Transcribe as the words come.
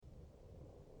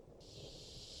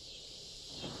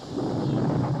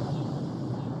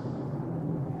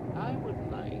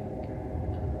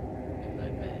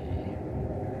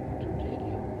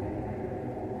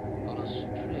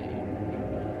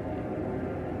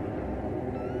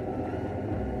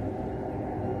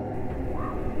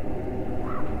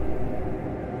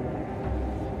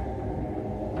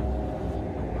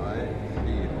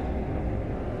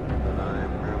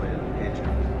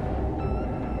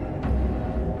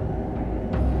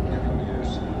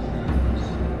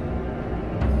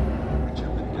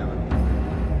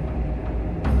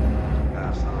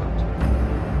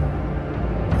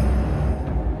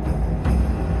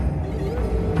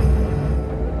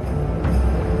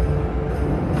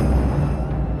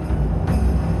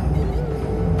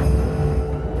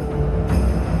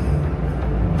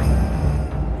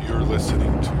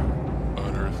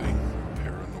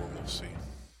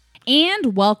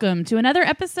and welcome to another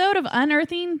episode of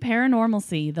Unearthing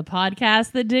Paranormalcy, the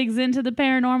podcast that digs into the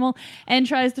paranormal and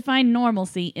tries to find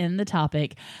normalcy in the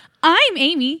topic. I'm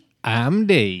Amy. I'm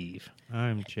Dave.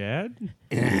 I'm Chad.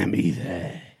 I'm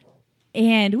Ethan.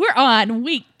 And we're on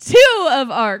week 2 of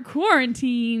our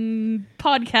quarantine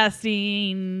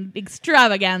podcasting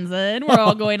extravaganza, and we're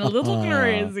all going a little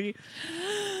crazy.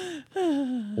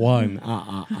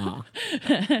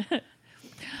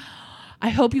 I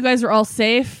hope you guys are all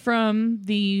safe from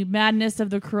the madness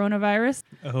of the coronavirus.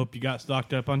 I hope you got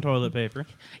stocked up on toilet paper.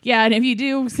 Yeah, and if you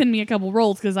do, send me a couple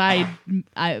rolls because I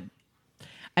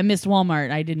missed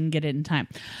Walmart. I didn't get it in time.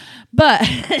 But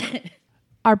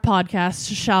our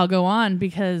podcast shall go on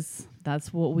because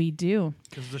that's what we do.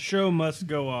 Because the show must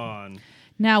go on.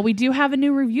 Now, we do have a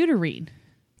new review to read.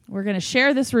 We're going to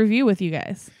share this review with you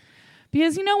guys.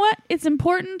 Because you know what? It's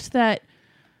important that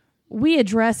we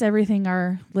address everything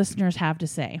our listeners have to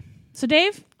say. So,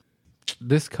 Dave?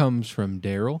 This comes from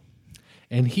Daryl,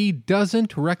 and he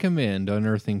doesn't recommend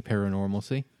Unearthing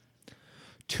Paranormalcy.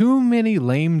 Too many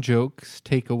lame jokes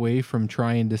take away from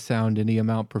trying to sound any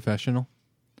amount professional.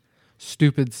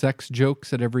 Stupid sex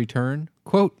jokes at every turn.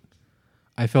 Quote,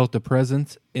 I felt a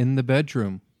presence in the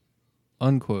bedroom.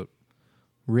 Unquote.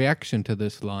 Reaction to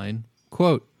this line.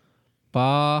 Quote,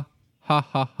 ba, ha,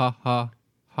 ha, ha, ha,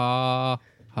 ha,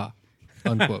 ha.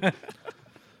 Unquote.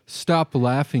 Stop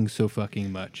laughing so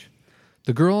fucking much.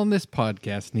 The girl on this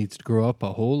podcast needs to grow up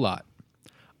a whole lot.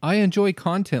 I enjoy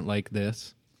content like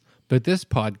this, but this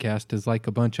podcast is like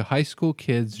a bunch of high school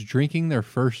kids drinking their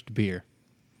first beer.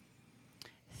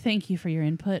 Thank you for your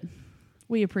input.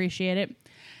 We appreciate it.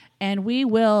 And we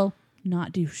will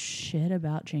not do shit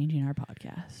about changing our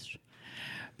podcast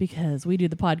because we do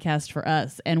the podcast for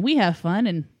us and we have fun,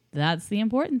 and that's the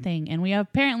important thing. And we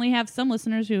apparently have some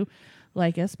listeners who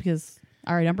like us because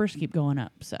our numbers keep going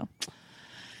up. So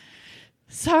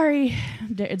sorry,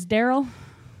 it's Daryl,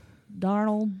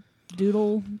 Darnold,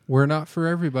 Doodle. We're not for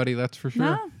everybody, that's for sure.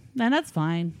 No, and that's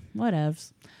fine.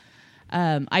 Whatevs.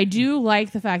 I do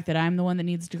like the fact that I'm the one that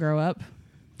needs to grow up.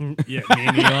 Yeah, me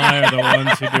and Eli are the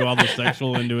ones who do all the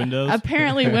sexual innuendos.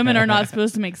 Apparently, women are not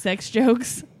supposed to make sex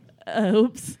jokes.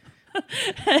 Oops.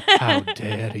 How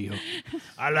dare you?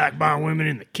 I like my women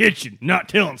in the kitchen, not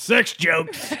telling sex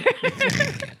jokes.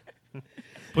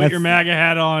 Put your MAGA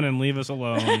hat on and leave us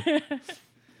alone.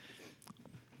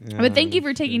 But thank you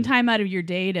for taking time out of your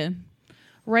day to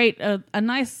write a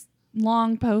nice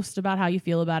long post about how you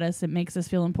feel about us. It makes us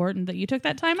feel important that you took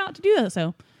that time out to do that.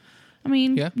 So, I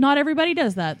mean, Not everybody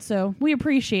does that. So we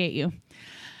appreciate you.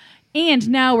 And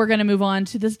now we're going to move on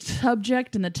to the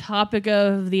subject and the topic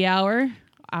of the hour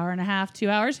and a half, 2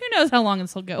 hours. Who knows how long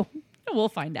this will go? We'll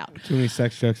find out. Too many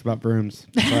sex jokes about brooms.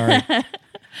 Sorry.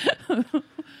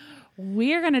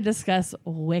 We are going to discuss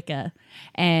Wicca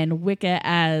and Wicca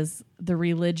as the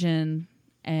religion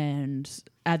and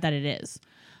that it is.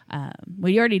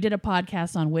 We already did a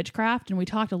podcast on witchcraft, and we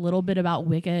talked a little bit about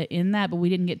Wicca in that, but we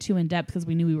didn't get too in depth because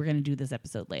we knew we were going to do this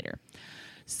episode later.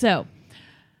 So,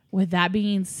 with that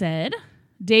being said,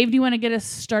 Dave, do you want to get us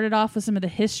started off with some of the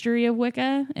history of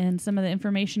Wicca and some of the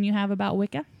information you have about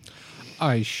Wicca?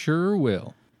 I sure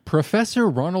will. Professor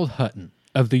Ronald Hutton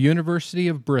of the University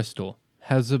of Bristol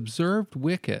has observed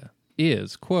Wicca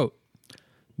is, quote,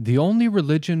 the only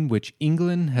religion which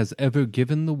England has ever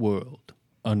given the world,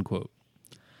 unquote.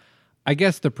 I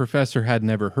guess the professor had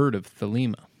never heard of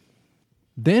Thelema.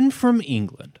 Then from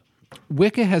England,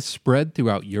 Wicca has spread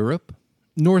throughout Europe,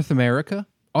 North America,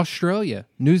 Australia,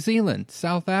 New Zealand,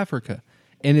 South Africa,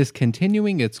 and is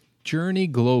continuing its journey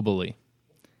globally.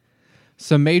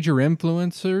 Some major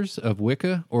influencers of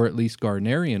Wicca, or at least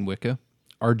Gardnerian Wicca,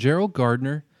 are Gerald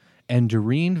Gardner and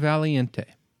Doreen Valiente,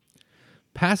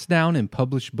 passed down in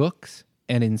published books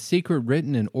and in secret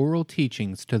written and oral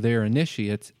teachings to their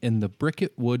initiates in the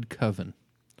Bricket Wood Coven.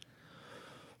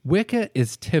 Wicca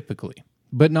is typically,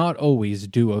 but not always,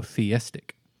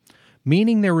 duotheistic,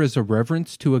 meaning there is a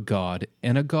reverence to a god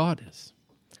and a goddess.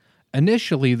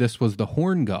 Initially, this was the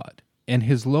horn god and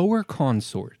his lower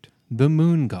consort, the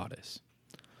moon goddess.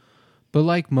 But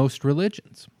like most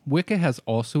religions, Wicca has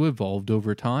also evolved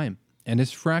over time and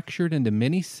is fractured into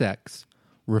many sects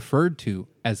referred to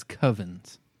as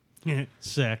covens.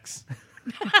 Sex.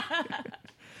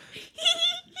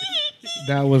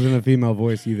 That wasn't a female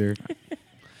voice either.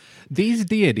 These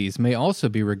deities may also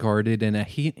be regarded in a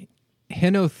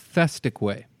henotheistic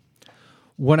way.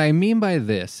 What I mean by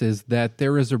this is that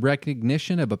there is a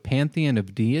recognition of a pantheon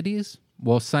of deities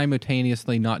while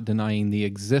simultaneously not denying the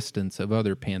existence of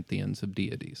other pantheons of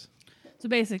deities. So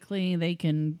basically, they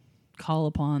can call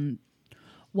upon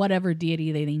whatever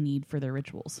deity they need for their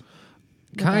rituals.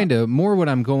 Kind of. More what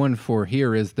I'm going for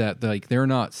here is that like they're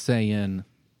not saying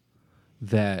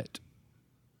that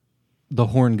the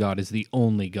horn god is the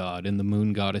only god and the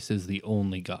moon goddess is the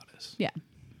only goddess. Yeah.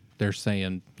 They're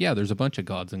saying, yeah, there's a bunch of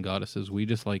gods and goddesses. We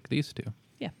just like these two.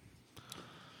 Yeah.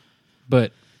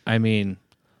 But, I mean,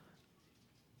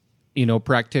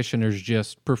 practitioners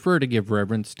just prefer to give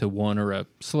reverence to one or a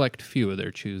select few of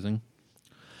their choosing.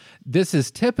 This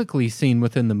is typically seen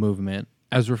within the movement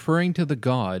as referring to the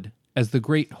god as the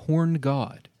great horned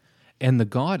god and the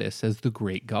goddess as the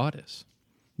great goddess.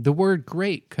 The word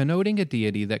great connoting a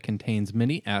deity that contains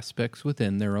many aspects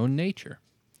within their own nature.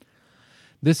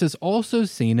 This is also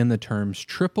seen in the terms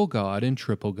triple god and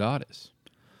triple goddess.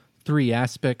 3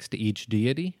 aspects to each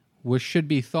deity, which should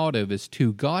be thought of as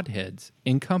 2 godheads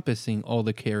encompassing all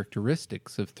the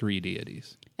characteristics of 3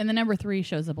 deities. And the number 3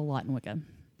 shows up a lot in Wicca.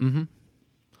 Mm-hmm.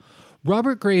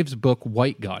 Robert Graves' book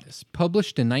White Goddess,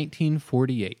 published in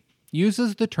 1948,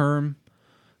 uses the term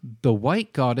the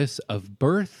white goddess of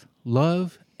birth,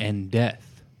 love, and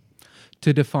death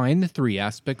to define the 3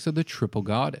 aspects of the triple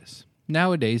goddess,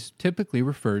 nowadays typically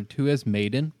referred to as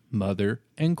maiden, mother,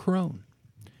 and crone.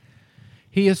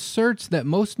 He asserts that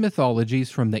most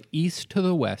mythologies from the east to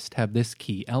the west have this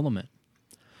key element.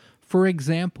 For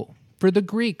example, for the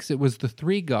Greeks it was the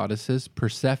 3 goddesses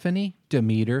Persephone,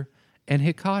 Demeter, and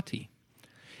Hecate,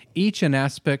 each an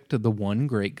aspect of the one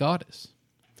great goddess.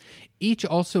 Each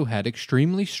also had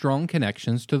extremely strong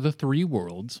connections to the 3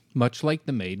 worlds, much like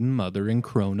the maiden, mother, and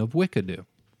crone of Wicca do.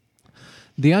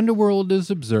 The underworld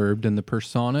is observed in the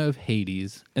persona of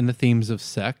Hades and the themes of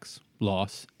sex,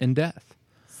 loss, and death.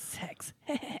 Sex.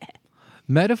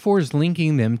 Metaphors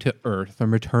linking them to earth are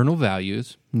maternal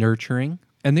values, nurturing,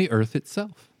 and the earth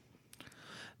itself.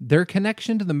 Their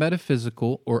connection to the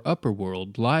metaphysical or upper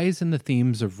world lies in the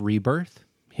themes of rebirth,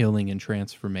 healing and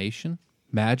transformation,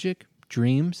 magic,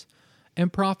 dreams,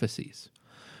 and prophecies,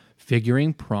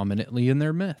 figuring prominently in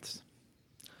their myths.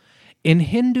 In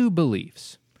Hindu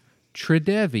beliefs,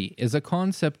 Tridevi is a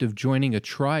concept of joining a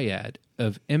triad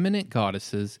of eminent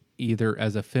goddesses either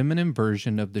as a feminine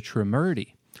version of the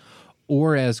Trimurti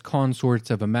or as consorts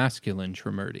of a masculine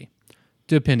Trimurti,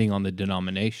 depending on the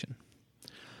denomination.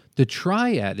 The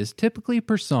triad is typically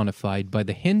personified by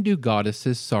the Hindu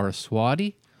goddesses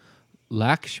Saraswati,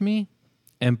 Lakshmi,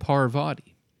 and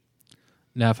Parvati.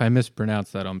 Now, if I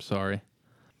mispronounce that, I'm sorry.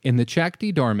 In the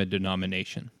Chakti Dharma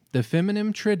denomination, the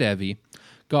feminine Tridevi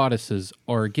goddesses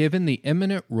are given the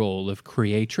eminent role of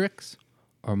creatrix,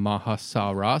 or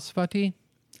Mahasarasvati,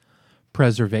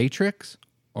 preservatrix,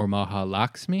 or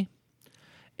Mahalakshmi,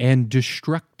 and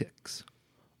destructrix,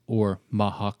 or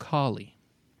Mahakali.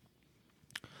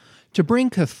 To bring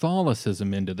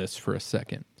Catholicism into this for a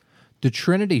second, the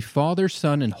Trinity, Father,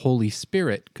 Son, and Holy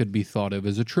Spirit could be thought of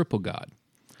as a triple God,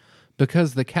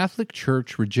 because the Catholic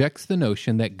Church rejects the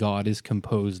notion that God is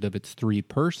composed of its 3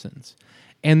 persons,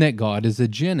 and that God is a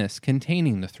genus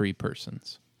containing the 3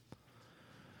 persons.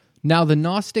 Now, the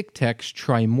Gnostic text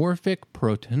Trimorphic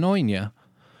Protonoia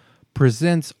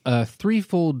presents a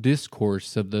threefold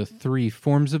discourse of the 3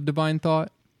 forms of divine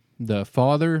thought, the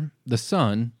Father, the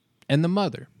Son, and the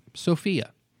Mother,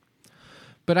 Sophia.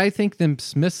 But I think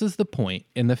this misses the point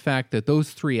in the fact that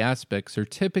those 3 aspects are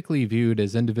typically viewed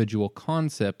as individual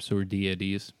concepts or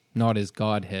deities, not as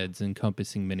godheads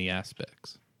encompassing many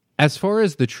aspects. As far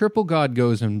as the triple god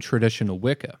goes in traditional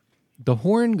Wicca, the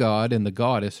horn god and the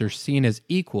goddess are seen as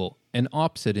equal and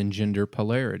opposite in gender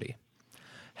polarity.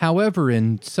 However,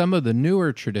 in some of the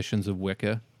newer traditions of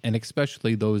Wicca, and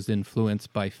especially those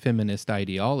influenced by feminist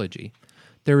ideology,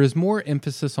 there is more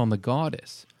emphasis on the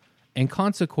goddess, and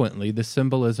consequently the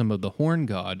symbolism of the horn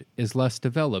god is less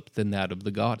developed than that of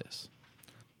the goddess.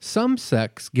 Some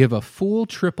sects give a full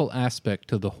triple aspect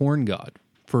to the horn god,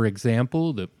 for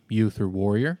example, the youth or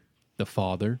warrior, the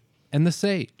father, and the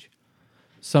sage.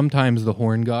 Sometimes the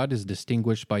horn god is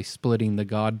distinguished by splitting the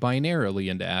god binarily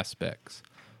into aspects,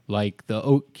 like the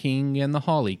oak king and the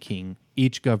holly king,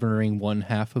 each governing one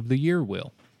half of the year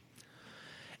wheel.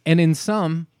 And in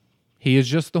some, he is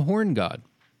just the horn god,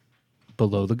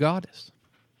 below the goddess.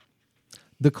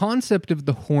 The concept of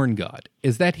the horn god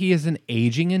is that he is an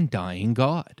aging and dying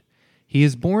god. He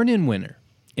is born in winter,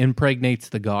 impregnates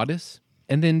the goddess,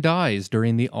 and then dies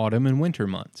during the autumn and winter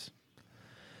months.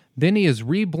 Then he is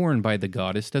reborn by the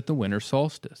goddess at the winter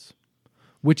solstice,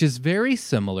 which is very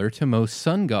similar to most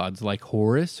sun gods like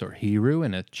Horus or Heru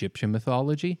in Egyptian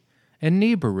mythology, and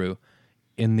Nibiru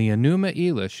in the Enuma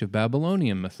Elish of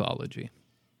Babylonian mythology.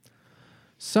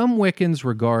 Some Wiccans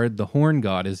regard the horn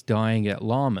god as dying at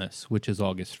Lammas, which is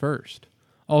August 1st,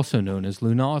 also known as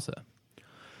Lughnasadh,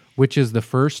 which is the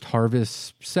first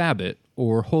harvest Sabbath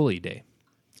or holy day.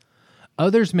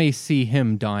 Others may see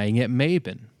him dying at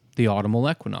Mabon, the autumnal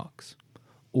equinox,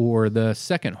 or the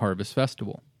second harvest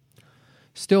festival.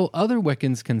 Still, other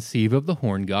Wiccans conceive of the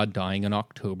horn god dying on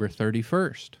October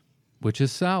 31st, which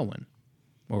is Samhain,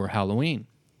 or Halloween.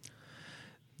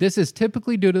 This is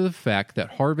typically due to the fact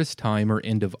that harvest time or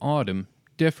end of autumn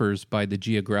differs by the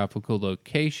geographical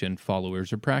location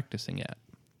followers are practicing at.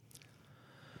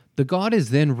 The god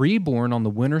is then reborn on the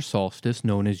winter solstice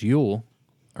known as Yule,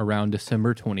 around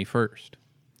December 21st.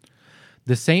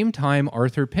 The same time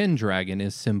Arthur Pendragon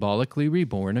is symbolically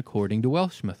reborn according to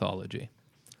Welsh mythology.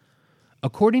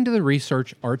 According to the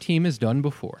research our team has done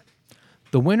before,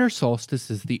 the winter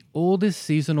solstice is the oldest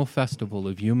seasonal festival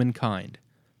of humankind,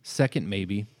 second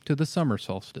maybe to the summer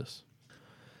solstice.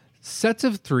 Sets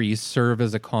of threes serve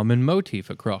as a common motif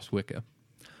across Wicca.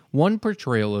 One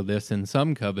portrayal of this in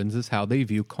some covens is how they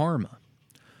view karma,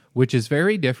 which is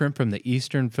very different from the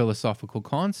Eastern philosophical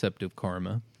concept of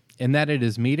karma, in that it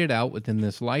is meted out within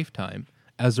this lifetime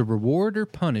as a reward or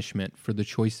punishment for the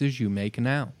choices you make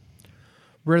now,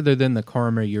 rather than the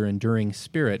karma your enduring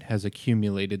spirit has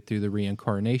accumulated through the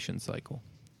reincarnation cycle.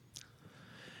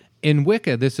 In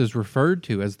Wicca, this is referred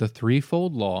to as the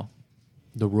threefold law,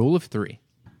 the rule of three,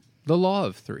 the law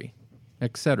of three,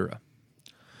 etc.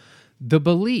 The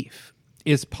belief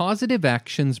is positive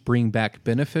actions bring back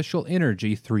beneficial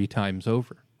energy 3 times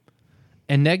over,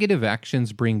 and negative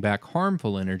actions bring back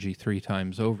harmful energy 3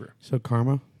 times over. So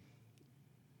karma?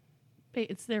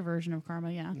 It's their version of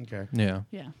karma, yeah. Okay. Yeah,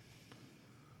 Yeah.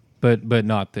 but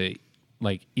not the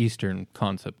Eastern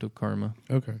concept of karma.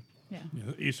 Okay. Yeah. Yeah,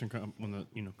 the Eastern when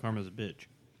the karma's a bitch.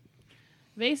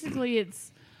 Basically,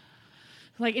 it's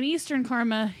like in Eastern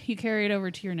karma, you carry it over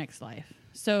to your next life.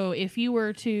 So if you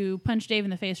were to punch Dave in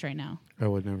the face right now, I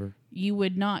would never. you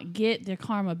would not get the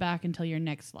karma back until your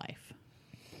next life.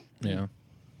 Yeah.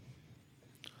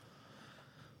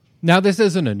 Now, this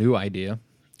isn't a new idea.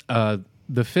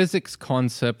 The physics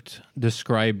concept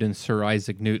described in Sir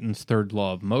Isaac Newton's third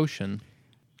law of motion.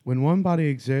 When one body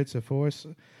exerts a force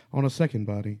on a second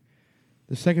body,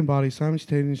 the second body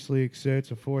simultaneously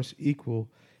exerts a force equal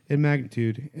in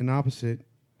magnitude and opposite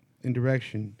in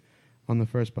direction on the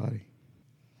first body.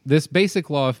 This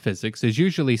basic law of physics is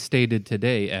usually stated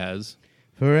today as,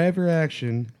 For every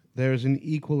action, there is an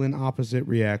equal and opposite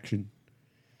reaction.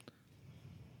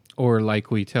 or like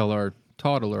we tell our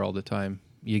toddler all the time,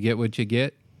 you get what you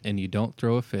get, and you don't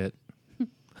throw a fit.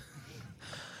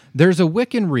 There's a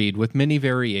Wiccan read with many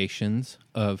variations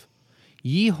of,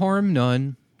 ye harm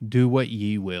none, do what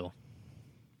ye will.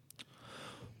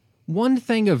 One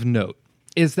thing of note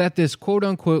is that this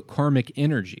quote-unquote karmic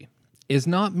energy is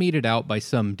not meted out by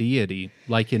some deity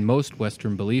like in most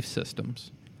Western belief systems.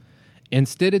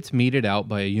 Instead, it's meted out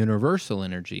by a universal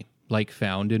energy like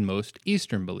found in most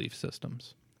Eastern belief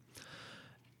systems.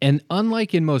 And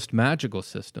unlike in most magical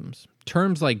systems,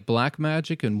 terms like black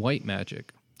magic and white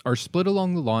magic are split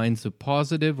along the lines of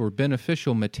positive or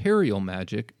beneficial material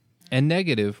magic and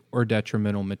negative or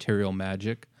detrimental material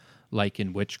magic, like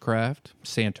in witchcraft,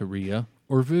 Santeria,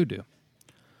 or voodoo.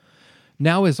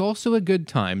 Now is also a good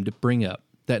time to bring up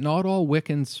that not all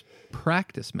Wiccans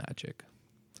practice magic,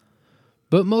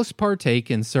 but most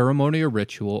partake in ceremony or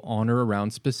ritual on or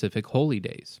around specific holy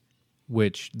days,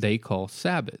 which they call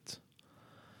Sabbats.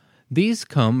 These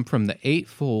come from the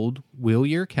eightfold wheel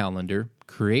year calendar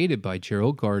created by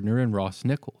Gerald Gardner and Ross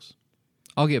Nichols.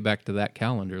 I'll get back to that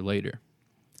calendar later.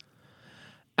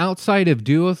 Outside of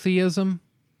duotheism,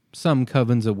 some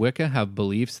covens of Wicca have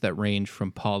beliefs that range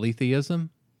from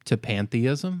polytheism to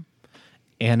pantheism,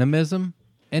 animism,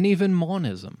 and even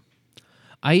monism.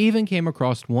 I even came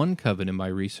across one coven in my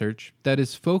research that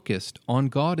is focused on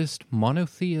goddess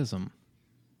monotheism.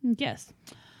 Yes.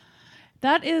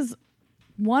 That is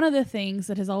one of the things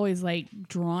that has always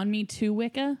drawn me to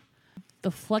Wicca.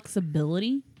 The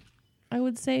flexibility, I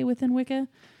would say, within Wicca,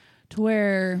 to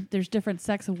where there's different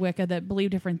sects of Wicca that believe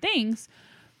different things.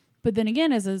 But then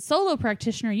again, as a solo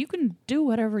practitioner, you can do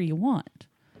whatever you want.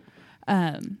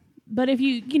 But if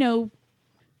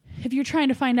if you're trying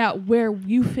to find out where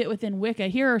you fit within Wicca,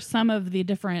 here are some of the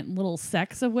different little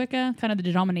sects of Wicca, kind of the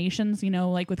denominations.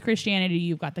 Like with Christianity,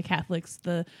 you've got the Catholics,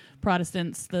 the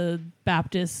Protestants, the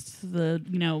Baptists, the,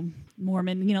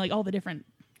 Mormon, like all the different.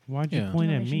 Why'd you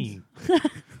point at me?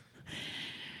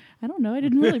 I don't know. I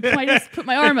didn't really I just put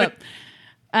my arm up.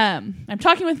 I'm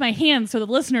talking with my hands so the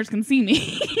listeners can see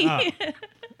me.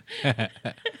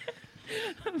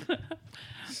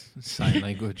 Sign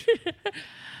language.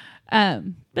 But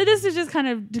this is just kind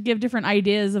of to give different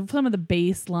ideas of some of the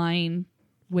baseline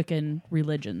Wiccan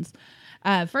religions.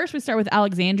 First, we start with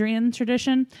Alexandrian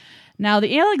tradition. Now,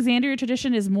 the Alexandrian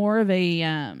tradition is more of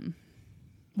a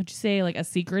would you say, like a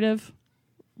secretive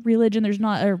religion. There's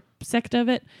not a sect of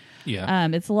it. Yeah.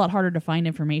 It's a lot harder to find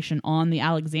information on the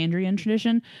Alexandrian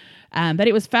tradition. But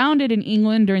it was founded in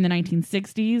England during the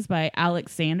 1960s by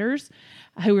Alex Sanders,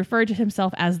 who referred to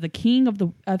himself as the king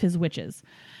of his witches.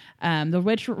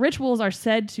 The rituals are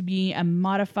said to be a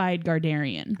modified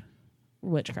Gardnerian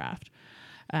witchcraft.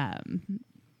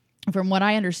 From what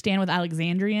I understand with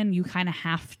Alexandrian, you kind of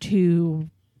have to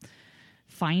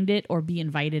find it or be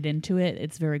invited into it.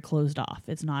 It's very closed off.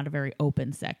 It's not a very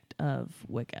open sect of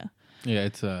Wicca. Yeah,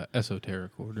 it's a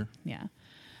esoteric order. Yeah.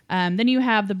 Then you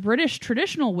have the British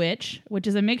traditional witch, which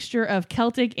is a mixture of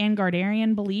Celtic and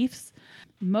Gardnerian beliefs.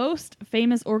 Most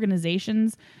famous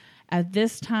organizations at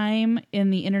this time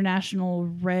in the International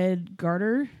Red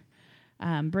Garter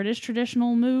British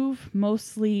traditional move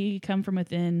mostly come from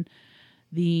within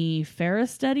the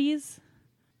Ferris studies.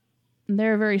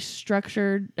 They're very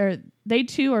structured, or they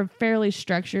too are fairly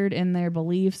structured in their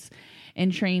beliefs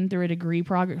and trained through a degree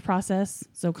process.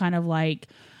 So kind of like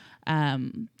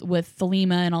with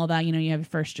Thelema and all that, you have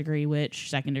first degree witch,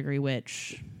 second degree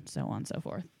witch, so on and so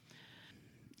forth.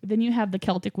 Then you have the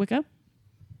Celtic Wicca.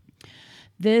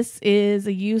 This is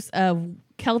a use of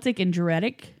Celtic and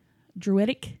Druidic.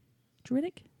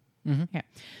 Mm-hmm. Okay.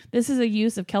 This is a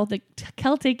use of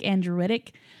Celtic and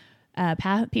Druidic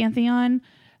pantheon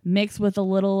mixed with a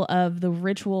little of the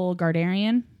ritual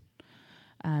Gardnerian.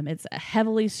 It's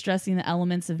heavily stressing the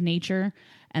elements of nature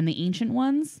and the ancient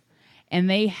ones, and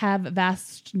they have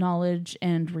vast knowledge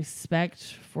and respect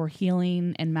for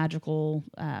healing and magical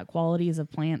qualities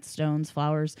of plants, stones,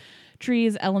 flowers,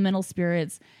 trees, elemental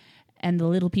spirits, and the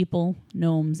little people,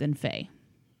 gnomes, and fae.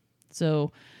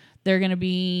 So they're going to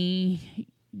be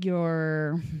the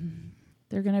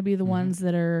ones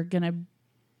that are going to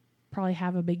probably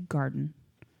have a big garden.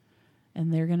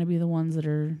 And they're going to be the ones that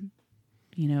are,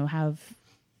 have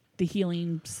the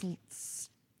healing.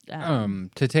 To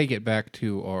take it back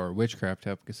to our witchcraft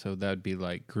episode, that would be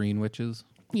like green witches.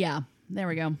 Yeah, there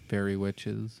we go. Fairy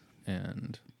witches.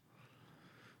 And,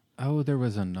 there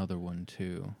was another one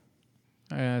too.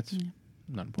 It's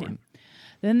not important. Yeah.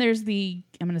 Then there's I'm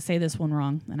going to say this one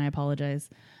wrong, and I apologize.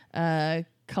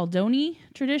 Caledoni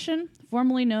tradition,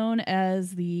 formerly known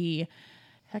as the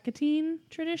Hecatine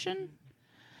tradition.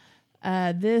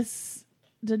 This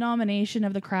denomination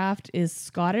of the craft is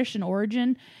Scottish in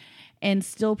origin and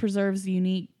still preserves the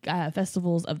unique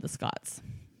festivals of the Scots.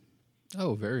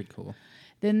 Oh, very cool.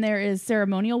 Then there is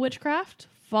ceremonial witchcraft.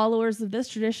 Followers of this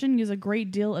tradition use a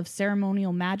great deal of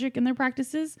ceremonial magic in their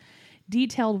practices.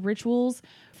 Detailed rituals,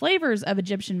 flavors of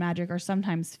Egyptian magic are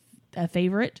sometimes a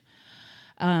favorite,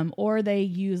 or they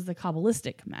use the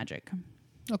Kabbalistic magic.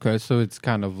 Okay, so it's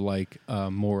kind of like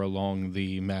more along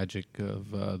the magic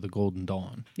of the Golden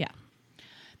Dawn. Yeah.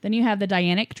 Then you have the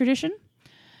Dianic tradition,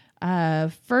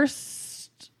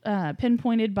 first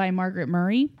pinpointed by Margaret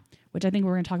Murray, which I think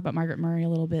we're going to talk about Margaret Murray a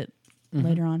little bit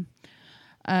later on,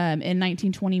 in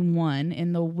 1921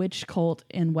 in the witch cult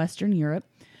in Western Europe.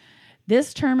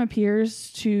 This term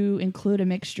appears to include a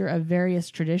mixture of various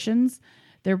traditions.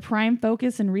 Their prime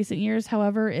focus in recent years,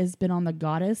 however, has been on the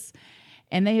goddess,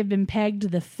 and they have been pegged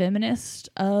the feminist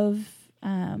of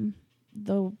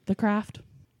the craft.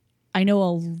 I know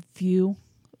a few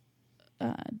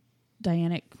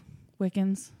Dianic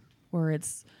Wiccans where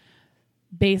it's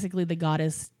basically the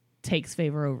goddess takes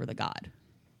favor over the god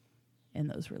in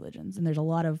those religions, and there's a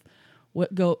lot of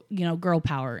girl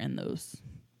power in those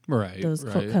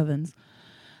covens.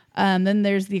 Then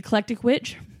there's the Eclectic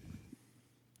Witch.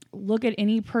 Look at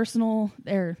any personal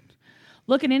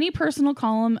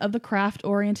column of the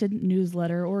craft-oriented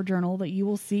newsletter or journal that you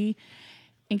will see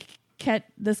and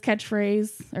this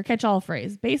catchphrase or catch-all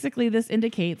phrase. Basically, this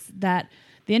indicates that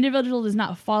the individual does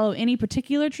not follow any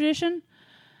particular tradition,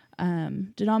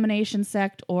 denomination,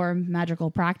 sect, or magical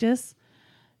practice.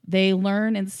 They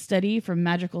learn and study from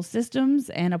magical systems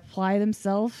and apply to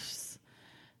themselves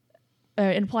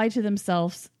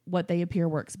what they appear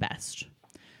works best.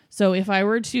 So if I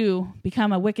were to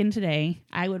become a Wiccan today,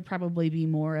 I would probably be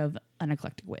more of an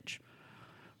eclectic witch,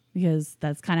 because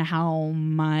that's kind of how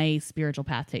my spiritual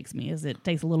path takes me. Is it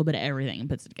takes a little bit of everything and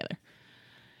puts it together.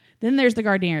 Then there's the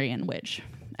Gardnerian witch,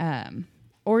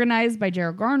 organized by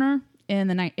Gerald Garner in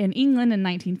England in the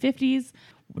 1950s.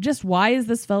 Just why is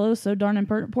this fellow so darn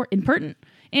impertinent?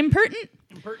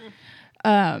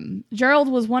 Gerald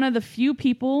was one of the few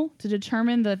people to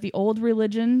determine that the old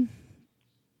religion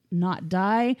not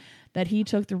die, that he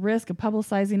took the risk of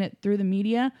publicizing it through the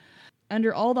media.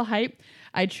 Under all the hype,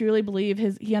 I truly believe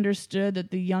he understood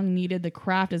that the young needed the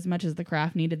craft as much as the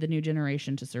craft needed the new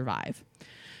generation to survive.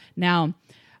 Now,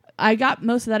 I got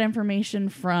most of that information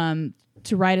from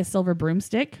To Ride a Silver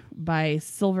Broomstick by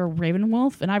Silver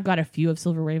Ravenwolf, and I've got a few of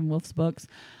Silver Ravenwolf's books.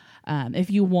 If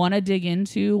you want to dig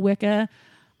into Wicca,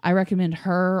 I recommend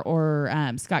her or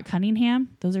Scott Cunningham.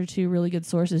 Those are two really good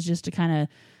sources just to kind of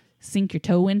sink your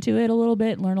toe into it a little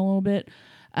bit, learn a little bit.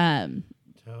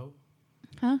 Toe?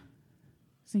 Huh?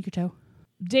 Sink your toe.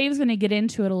 Dave's going to get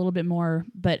into it a little bit more,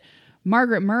 but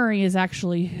Margaret Murray is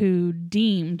actually who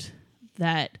deemed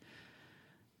that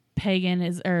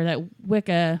that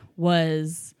Wicca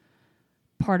was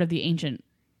part of the ancient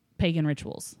pagan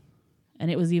rituals. And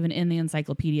it was even in the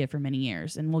encyclopedia for many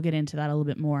years. And we'll get into that a little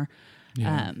bit more.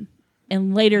 Yeah.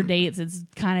 In later dates, it's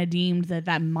kind of deemed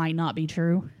that might not be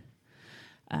true.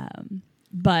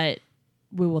 But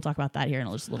we will talk about that here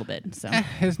in just a little bit. So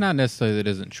It's not necessarily that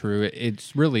it isn't true.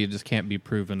 It's really, it just can't be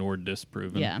proven or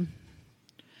disproven. yeah.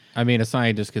 I mean, a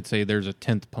scientist could say there's a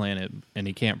 10th planet and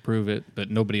he can't prove it,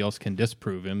 but nobody else can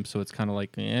disprove him. So it's kind of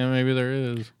like, maybe there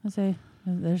is. I'll say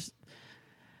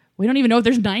we don't even know if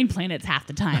there's 9 planets half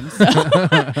the time. So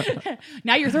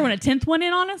now you're throwing a 10th one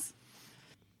in on us?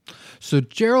 So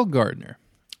Gerald Gardner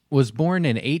was born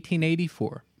in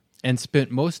 1884 and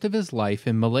spent most of his life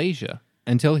in Malaysia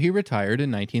until he retired in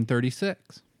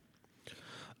 1936.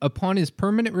 Upon his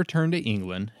permanent return to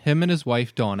England, him and his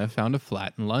wife Donna found a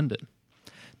flat in London.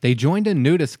 They joined a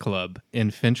nudist club in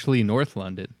Finchley, North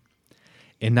London.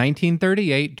 In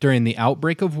 1938, during the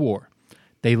outbreak of war,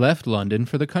 they left London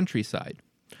for the countryside,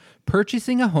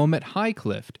 purchasing a home at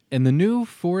Highcliffe in the New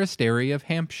Forest area of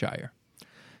Hampshire.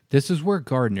 This is where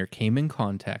Gardner came in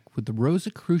contact with the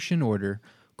Rosicrucian Order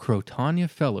Crotania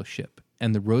Fellowship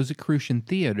and the Rosicrucian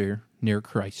Theatre near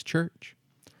Christ Church.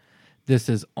 This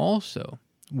is also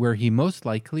where he most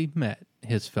likely met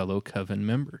his fellow coven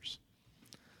members.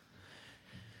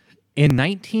 In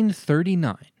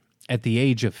 1939, at the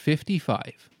age of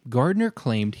 55, Gardner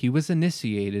claimed he was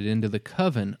initiated into the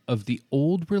coven of the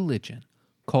old religion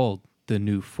called the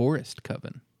New Forest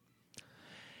Coven.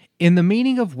 In The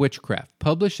Meaning of Witchcraft,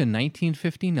 published in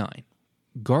 1959,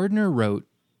 Gardner wrote,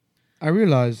 I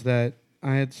realized that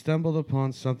I had stumbled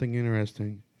upon something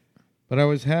interesting, but I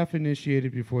was half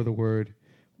initiated before the word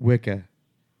Wicca,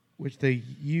 which they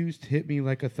used, hit me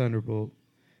like a thunderbolt,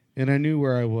 and I knew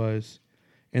where I was,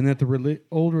 and that the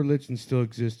old religion still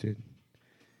existed.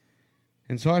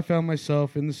 And so I found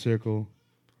myself in the circle,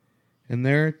 and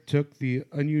there took the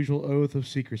unusual oath of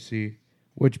secrecy,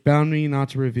 which bound me not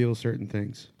to reveal certain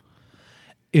things.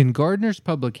 In Gardner's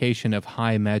publication of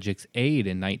High Magic's Aid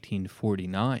in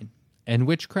 1949 and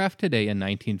Witchcraft Today in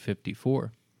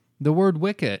 1954, the word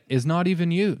Wicca is not even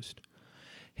used.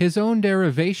 His own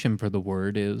derivation for the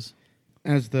word is,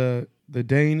 as the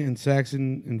Dane and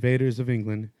Saxon invaders of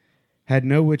England had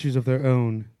no witches of their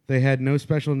own, they had no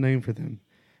special name for them.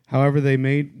 However, they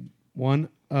made one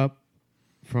up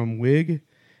from wig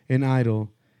and idol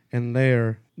and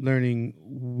lair, learning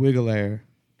Wiggelair,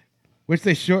 which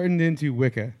they shortened into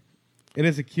Wicca. It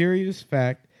is a curious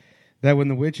fact that when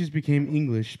the witches became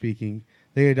English-speaking,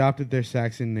 they adopted their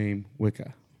Saxon name,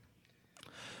 Wicca.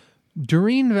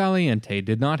 Doreen Valiente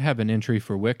did not have an entry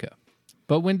for Wicca,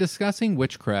 but when discussing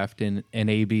witchcraft in an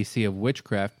ABC of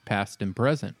Witchcraft Past and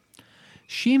Present,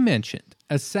 she mentioned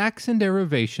a Saxon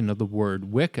derivation of the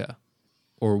word Wicca,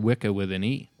 or Wicca with an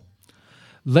E.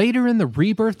 Later in The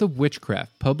Rebirth of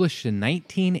Witchcraft, published in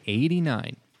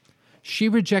 1989, she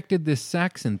rejected this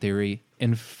Saxon theory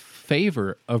in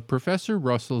favor of Professor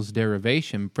Russell's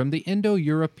derivation from the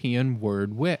Indo-European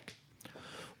word wick,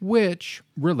 which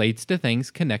relates to things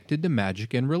connected to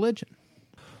magic and religion.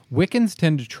 Wiccans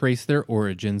tend to trace their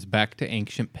origins back to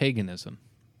ancient paganism,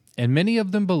 and many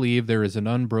of them believe there is an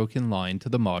unbroken line to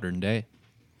the modern day.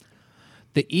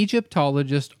 The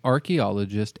Egyptologist,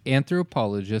 archaeologist,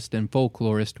 anthropologist, and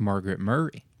folklorist Margaret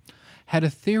Murray had a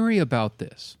theory about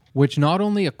this, which not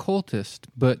only occultists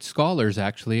but scholars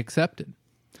actually accepted.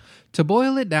 To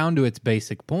boil it down to its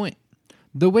basic point,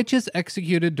 the witches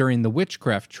executed during the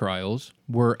witchcraft trials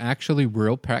were actually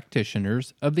real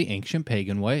practitioners of the ancient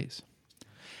pagan ways.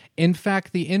 In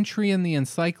fact, the entry in the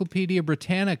Encyclopedia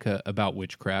Britannica about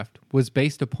witchcraft was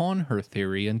based upon her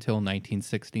theory until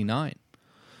 1969,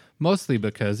 mostly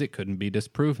because it couldn't be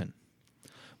disproven.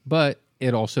 But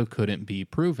it also couldn't be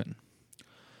proven.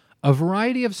 A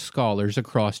variety of scholars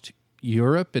across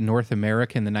Europe and North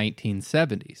America in the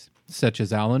 1970s, such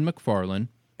as Alan McFarlane,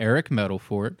 Eric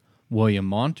Meadowfort, William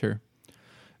Monter,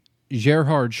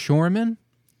 Gerhard Schormann,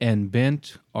 and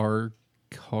Bent R.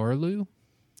 Carlew,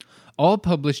 all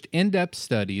published in-depth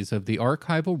studies of the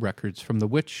archival records from the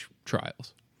witch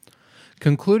trials,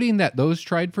 concluding that those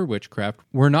tried for witchcraft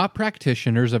were not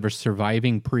practitioners of a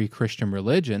surviving pre-Christian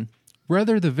religion,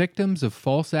 rather the victims of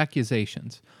false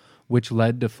accusations, which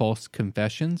led to false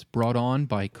confessions brought on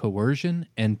by coercion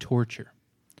and torture.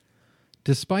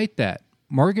 Despite that,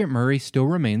 Margaret Murray still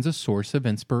remains a source of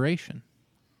inspiration.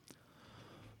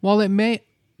 While it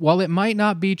might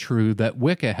not be true that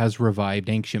Wicca has revived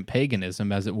ancient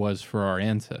paganism as it was for our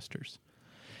ancestors,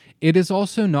 it is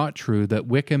also not true that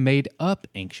Wicca made up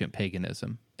ancient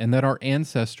paganism and that our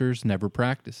ancestors never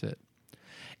practiced it.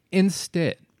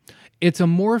 Instead, it's a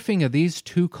morphing of these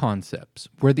two concepts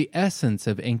where the essence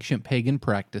of ancient pagan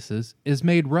practices is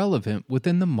made relevant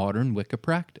within the modern Wicca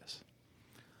practice.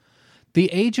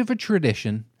 The age of a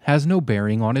tradition has no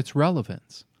bearing on its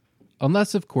relevance,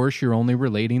 unless, of course, you're only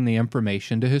relating the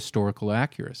information to historical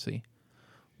accuracy,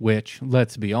 which,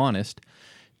 let's be honest,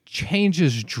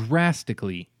 changes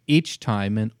drastically each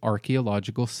time an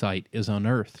archaeological site is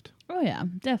unearthed. Oh yeah,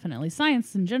 definitely.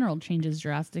 Science in general changes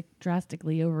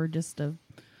drastically over just a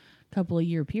couple of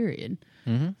year period.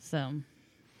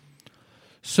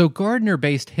 So Gardner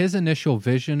based his initial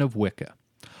vision of Wicca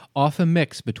off a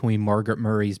mix between Margaret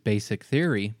Murray's basic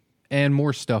theory and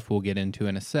more stuff we'll get into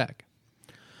in a sec.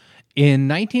 In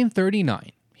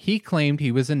 1939, he claimed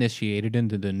he was initiated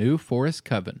into the New Forest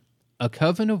Coven, a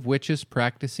coven of witches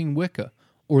practicing Wicca,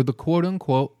 or the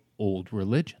quote-unquote old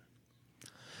religion.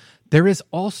 There is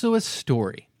also a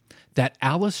story that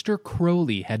Aleister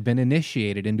Crowley had been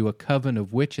initiated into a coven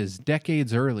of witches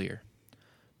decades earlier,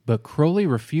 but Crowley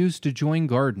refused to join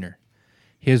Gardner.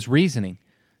 His reasoning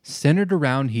centered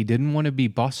around he didn't want to be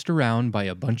bossed around by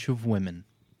a bunch of women.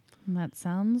 That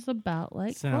sounds about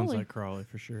like Sounds Crowley. like Crowley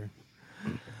for sure.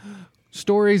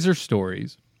 Stories are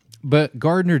stories, but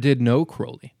Gardner did know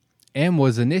Crowley and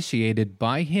was initiated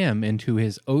by him into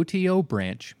his OTO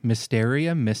branch,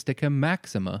 Mysteria Mystica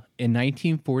Maxima, in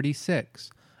 1946,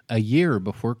 a year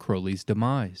before Crowley's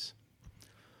demise.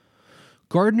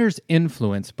 Gardner's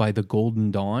influence by the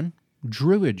Golden Dawn,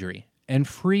 Druidry, and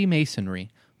Freemasonry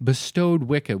bestowed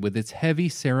Wicca with its heavy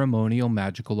ceremonial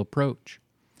magical approach.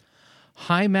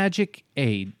 High Magic's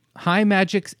Aid,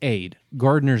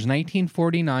 Gardner's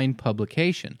 1949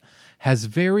 publication, has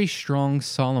very strong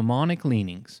Solomonic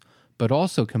leanings, but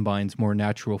also combines more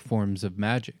natural forms of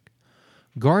magic.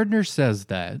 Gardner says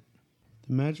that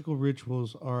The magical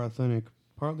rituals are authentic,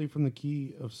 partly from the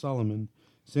Key of Solomon,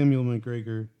 Samuel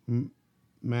McGregor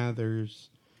Mather's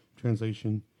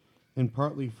translation, and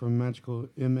partly from magical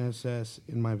MSS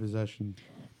in my possession.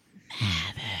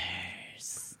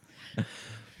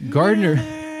 Gardner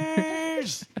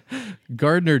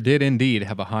did indeed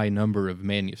have a high number of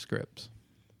manuscripts.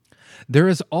 There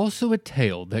is also a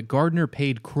tale that Gardner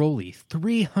paid Crowley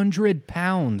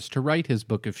 £300 to write his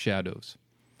Book of Shadows.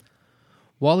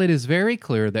 While it is very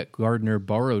clear that Gardner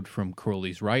borrowed from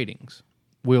Crowley's writings,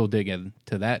 we'll dig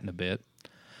into that in a bit,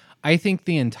 I think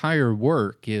the entire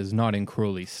work is not in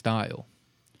Crowley's style.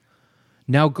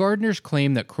 Now, Gardner's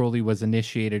claim that Crowley was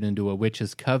initiated into a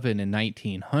witch's coven in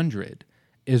 1900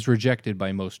 is rejected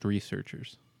by most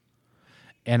researchers.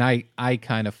 And I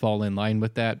kind of fall in line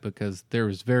with that because there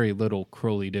was very little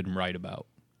Crowley didn't write about.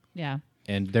 Yeah.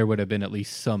 And there would have been at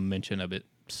least some mention of it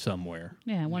somewhere.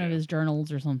 Yeah, one of his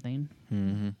journals or something.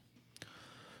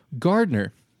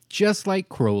 Gardner, just like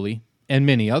Crowley and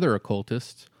many other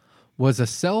occultists, was a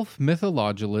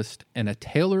self-mythologist and a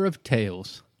teller of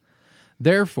tales.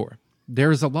 Therefore,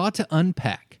 there is a lot to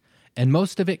unpack, and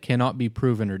most of it cannot be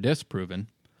proven or disproven,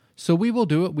 so we will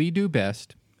do what we do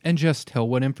best and just tell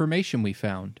what information we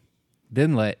found.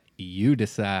 Then let you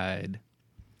decide.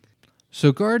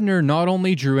 So Gardner not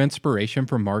only drew inspiration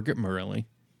from Margaret Murray,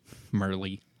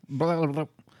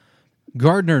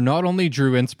 Gardner not only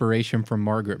drew inspiration from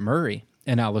Margaret Murray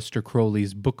and Aleister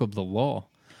Crowley's Book of the Law,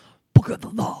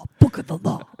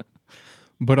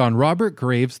 but on Robert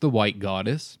Graves' The White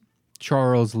Goddess,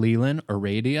 Charles Leland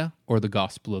Aradia, or The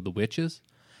Gospel of the Witches,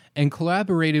 and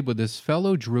collaborated with his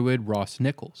fellow Druid Ross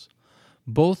Nichols.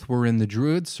 Both were in the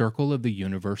Druid Circle of the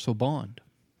Universal Bond.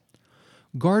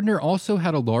 Gardner also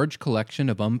had a large collection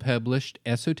of unpublished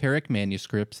esoteric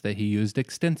manuscripts that he used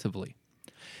extensively.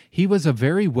 He was a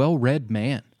very well-read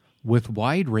man with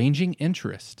wide-ranging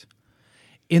interest.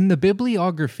 In the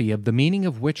Bibliography of the Meaning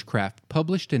of Witchcraft,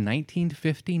 published in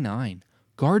 1959,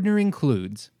 Gardner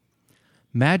includes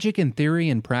Magic in Theory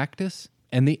and Practice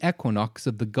and the Equinox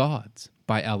of the Gods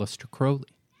by Aleister Crowley,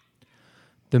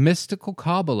 The Mystical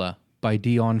Kabbalah by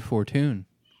Dion Fortune,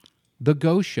 The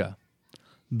Gosha,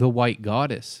 The White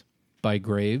Goddess by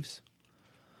Graves,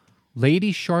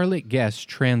 Lady Charlotte Guest's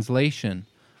translation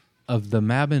of the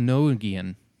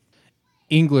Mabinogion,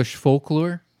 English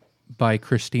Folklore by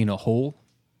Christina Hole,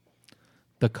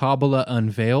 The Kabbalah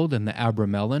Unveiled and the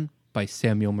Abramelin by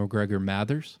Samuel McGregor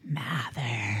Mathers,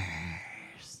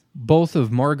 both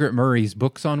of Margaret Murray's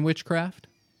books on witchcraft,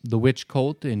 The Witch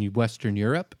Cult in Western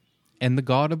Europe, and The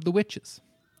God of the Witches,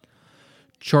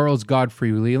 Charles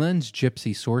Godfrey Leland's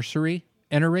Gypsy Sorcery,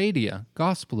 and Aradia,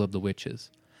 Gospel of the Witches,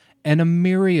 and a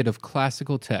myriad of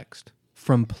classical text,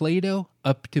 from Plato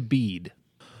up to Bede.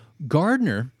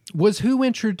 Gardner was who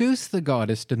introduced the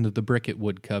goddess into the Bricket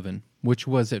Wood Coven, which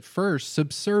was at first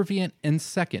subservient and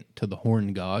second to the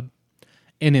Horn God,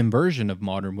 an inversion of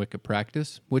modern Wicca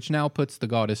practice, which now puts the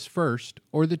goddess first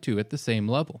or the two at the same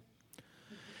level.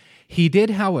 He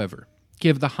did, however,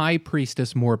 give the high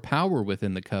priestess more power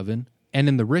within the coven, and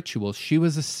in the rituals she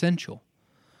was essential.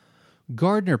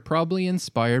 Gardner, probably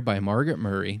inspired by Margaret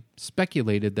Murray,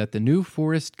 speculated that the New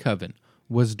Forest Coven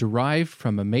was derived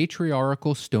from a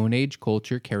matriarchal Stone Age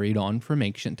culture carried on from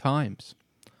ancient times.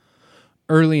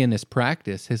 Early in his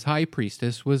practice, his high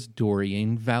priestess was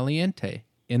Doreen Valiente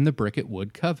in the Bricket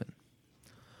Wood Coven.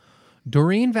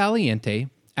 Doreen Valiente,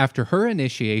 after her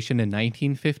initiation in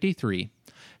 1953,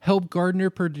 helped Gardner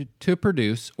to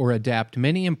produce or adapt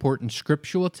many important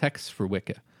scriptural texts for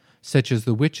Wicca, such as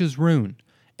the Witch's Rune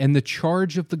and the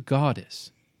Charge of the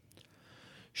Goddess.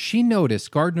 She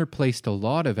noticed Gardner placed a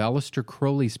lot of Aleister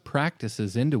Crowley's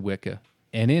practices into Wicca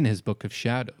and in his Book of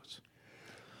Shadows.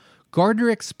 Gardner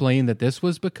explained that this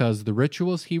was because the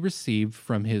rituals he received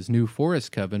from his New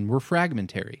Forest Coven were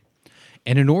fragmentary,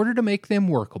 and in order to make them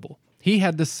workable, he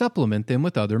had to supplement them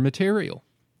with other material.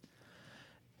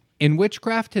 In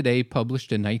Witchcraft Today,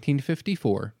 published in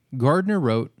 1954, Gardner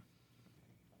wrote,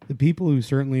 The people who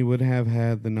certainly would have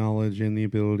had the knowledge and the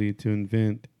ability to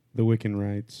invent the Wiccan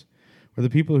rites were the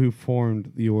people who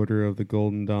formed the Order of the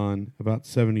Golden Dawn about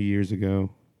 70 years ago.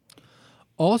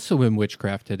 Also in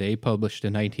Witchcraft Today, published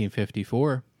in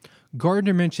 1954,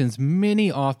 Gardner mentions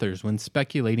many authors when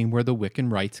speculating where the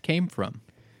Wiccan rites came from.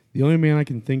 The only man I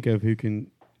can think of who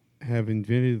can have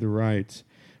invented the rites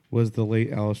was the late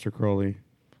Aleister Crowley.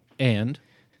 And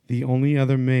The only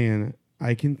other man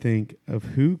I can think of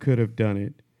who could have done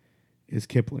it is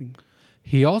Kipling.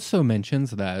 he also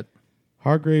mentions that,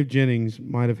 Hargrave Jennings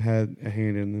might have had a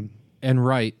hand in them. and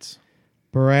writes,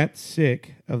 Bharat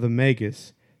Sikh of the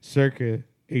Magus, circa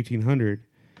 1800,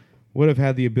 would have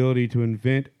had the ability to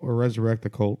invent or resurrect the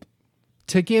cult.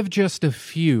 to give just a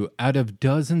few out of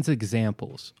dozens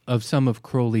examples of some of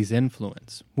Crowley's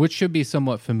influence, which should be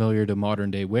somewhat familiar to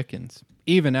modern-day Wiccans,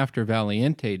 even after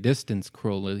Valiente distanced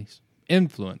Crowley's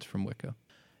influence from Wicca.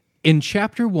 In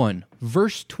Chapter 1,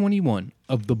 Verse 21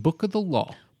 of the Book of the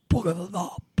Law, Book of the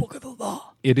Law, Book of the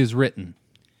Law. it is written,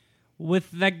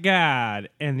 With the God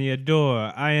and the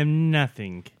adore, I am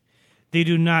nothing. They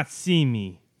do not see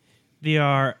me. They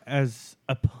are as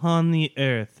upon the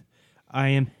earth. I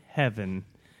am heaven,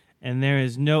 and there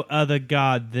is no other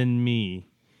God than me,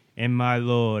 and my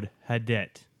Lord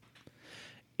Hadet.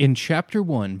 in Chapter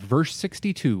 1, Verse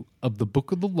 62 of the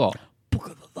Book of the Law, Book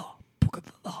of the Law, Book of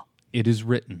the Law. it is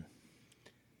written,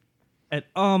 At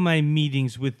all my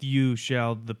meetings with you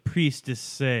shall the priestess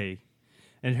say,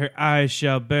 and her eyes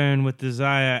shall burn with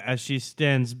desire as she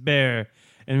stands bare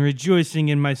and rejoicing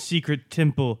in my secret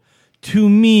temple, to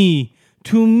me,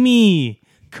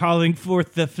 calling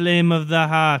forth the flame of the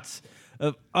hearts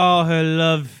of all her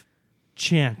love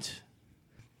chant.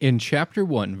 in Chapter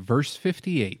 1, Verse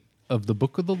 58 of the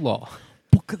Book of the Law,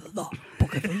 Book of the Law,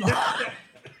 Book of the Law.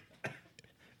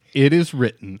 it is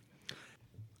written,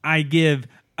 I give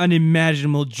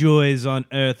unimaginable joys on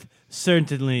earth,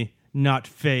 certainly not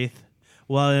faith,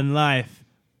 while in life,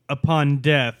 upon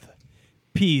death,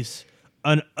 peace,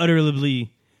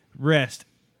 unutterably rest,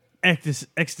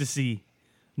 ecstasy,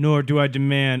 nor do I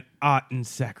demand aught in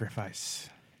sacrifice.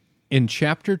 in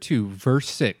Chapter 2, Verse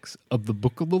 6 of the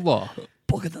Book of the Law,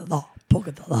 Book of the Law, Book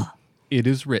of the Law. it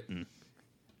is written,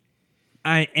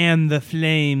 I am the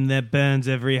flame that burns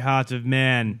every heart of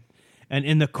man, and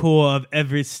in the core of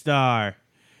every star.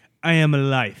 I am a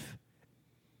life,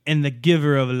 and the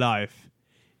giver of life,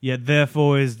 yet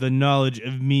therefore is the knowledge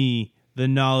of me the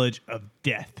knowledge of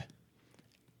death.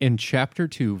 in Chapter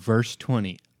 2, Verse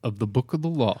 20 of the Book of the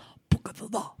Law, Book of the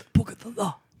Law, Book of the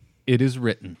Law. it is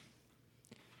written,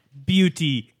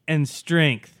 Beauty and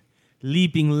strength,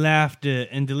 leaping laughter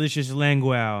and delicious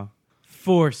languor,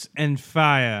 force and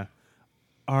fire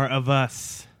are of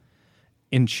us.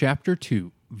 in Chapter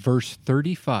 2, Verse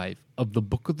 35 of the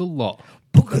Book of the Law,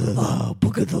 Book of the Law,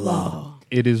 Book of the Law.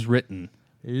 it is written,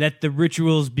 Let the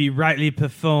rituals be rightly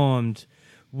performed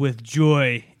with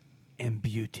joy and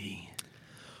beauty.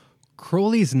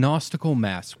 Crowley's Gnostical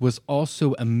Mass was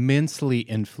also immensely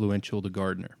influential to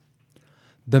Gardner.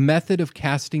 The method of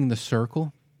casting the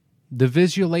circle, the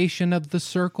visualization of the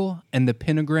circle, and the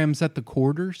pentagrams at the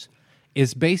quarters,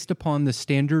 is based upon the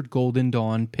standard Golden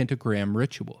Dawn pentagram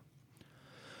ritual.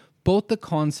 Both the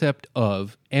concept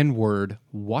of and word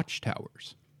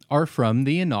watchtowers are from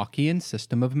the Enochian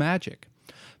system of magic,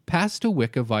 passed to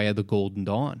Wicca via the Golden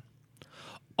Dawn.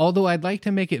 Although I'd like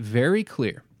to make it very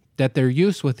clear that their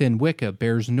use within Wicca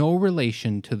bears no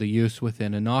relation to the use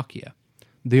within Enochia.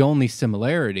 The only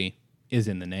similarity is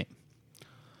in the name.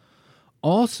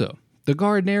 Also, the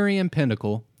Gardnerian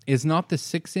Pentacle is not the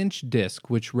 6-inch disc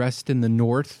which rests in the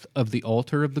north of the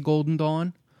altar of the Golden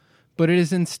Dawn, but it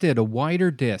is instead a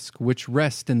wider disc which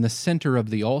rests in the center of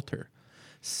the altar,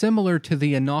 similar to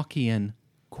the Enochian,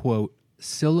 quote,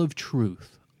 Sill of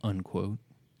Truth, unquote.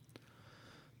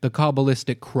 The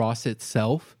Kabbalistic cross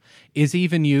itself is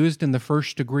even used in the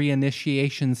first-degree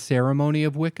initiation ceremony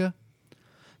of Wicca.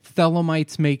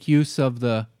 Thelemites make use of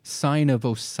the sign of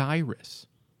Osiris,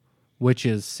 which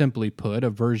is, simply put, a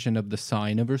version of the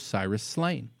sign of Osiris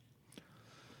slain.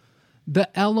 The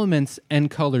elements and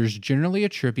colors generally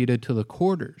attributed to the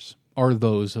quarters are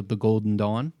those of the Golden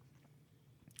Dawn.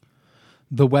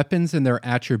 The weapons and their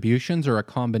attributions are a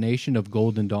combination of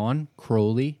Golden Dawn,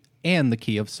 Crowley, and the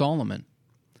Key of Solomon.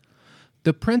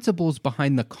 The principles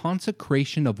behind the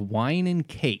consecration of wine and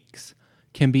cakes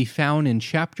can be found in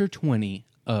Chapter 20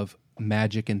 of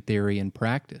Magic in Theory and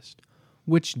Practice,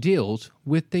 which deals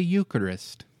with the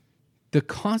Eucharist. The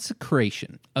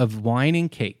consecration of wine and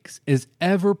cakes is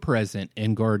ever present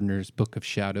in Gardner's Book of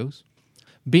Shadows,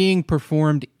 being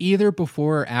performed either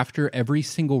before or after every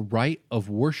single rite of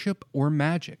worship or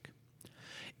magic.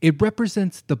 It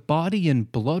represents the body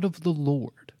and blood of the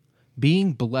Lord,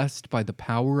 being blessed by the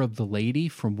power of the Lady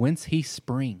from whence he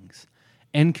springs,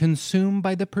 and consumed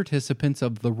by the participants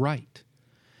of the rite.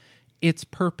 Its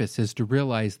purpose is to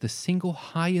realize the single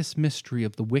highest mystery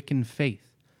of the Wiccan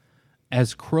faith,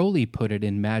 as Crowley put it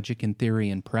in Magic in Theory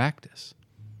and Practice.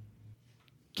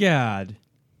 God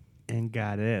and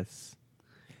Goddess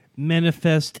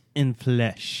manifest in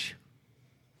flesh.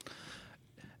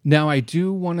 Now, I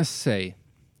do want to say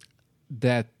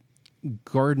that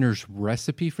Gardner's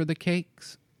recipe for the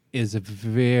cakes is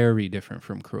very different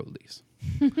from Crowley's.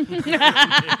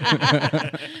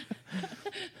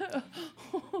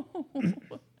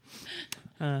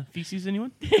 Feces,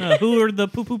 anyone? Who are the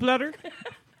poo-poo platter?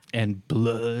 And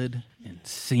blood and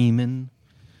semen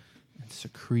and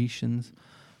secretions.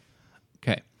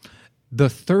 Okay. The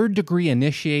third-degree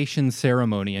initiation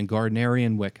ceremony in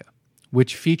Gardnerian Wicca,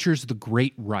 which features the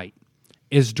Great Rite,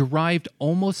 is derived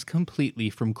almost completely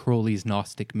from Crowley's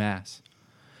Gnostic Mass.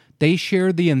 They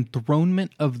share the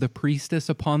enthronement of the priestess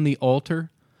upon the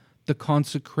altar, the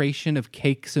consecration of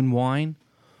cakes and wine.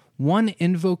 One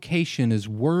invocation is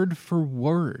word for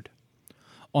word.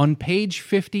 On page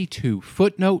 52,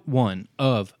 footnote 1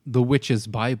 of The Witch's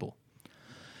Bible.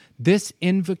 This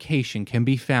invocation can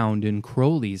be found in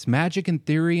Crowley's Magic in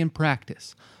Theory and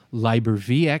Practice, Liber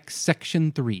VX,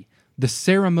 Section 3, the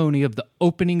ceremony of the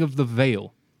opening of the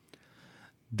veil.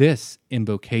 This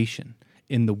invocation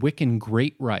in the Wiccan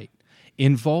Great Rite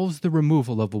involves the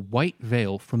removal of a white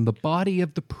veil from the body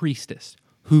of the priestess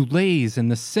who lays in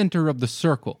the center of the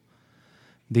circle.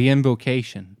 The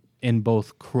invocation in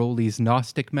both Crowley's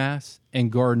Gnostic Mass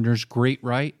and Gardner's Great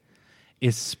Rite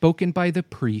is spoken by the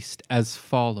priest as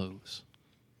follows.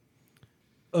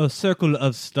 A circle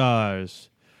of stars,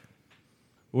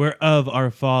 whereof our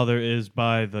father is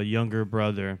by the younger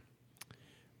brother.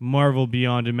 Marvel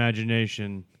beyond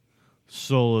imagination,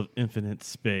 soul of infinite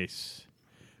space,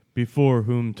 before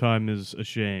whom time is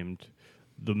ashamed,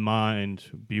 the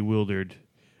mind bewildered,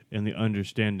 and the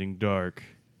understanding dark.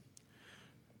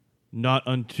 Not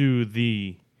unto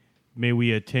thee may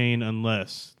we attain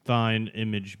unless thine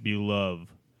image be love.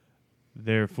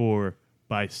 Therefore,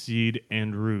 by seed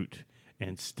and root,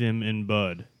 and stem and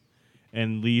bud,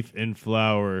 and leaf and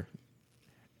flower,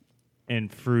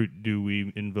 and fruit do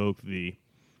we invoke thee.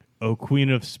 O Queen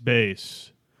of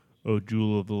Space, O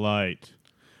Jewel of the Light,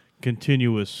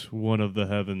 continuous one of the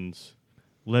heavens,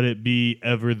 let it be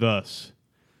ever thus,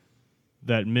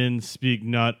 that men speak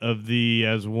not of thee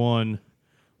as one,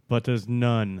 but as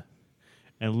none,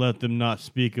 and let them not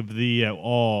speak of thee at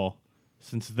all,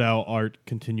 since thou art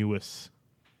continuous.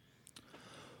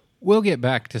 We'll get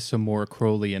back to some more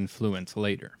Crowley influence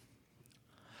later.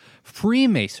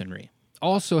 Freemasonry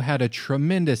also had a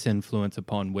tremendous influence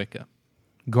upon Wicca.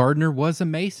 Gardner was a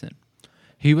Mason.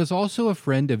 He was also a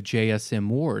friend of J.S.M.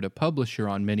 Ward, a publisher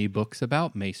on many books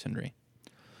about Masonry.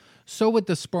 So with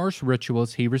the sparse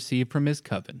rituals he received from his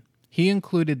coven, he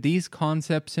included these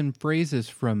concepts and phrases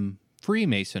from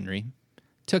Freemasonry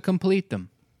to complete them.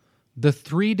 The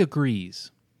 3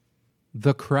 degrees,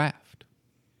 the craft,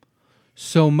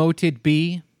 so mote it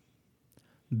be,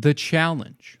 the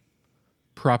challenge,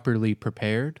 properly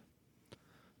prepared,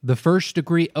 the first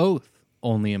degree oath,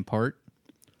 only in part,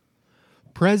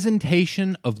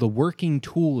 presentation of the working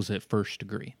tools at first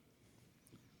degree.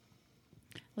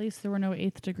 At least there were no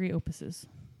 8th degree opuses.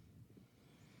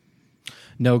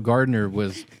 No, Gardner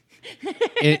was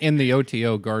in the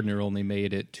OTO. Gardner only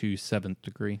made it to 7th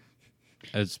degree,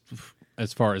 as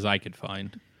far as I could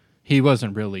find. He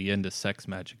wasn't really into sex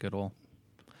magic at all.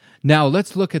 Now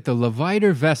let's look at the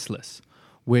Leviter Veslis,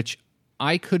 which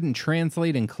I couldn't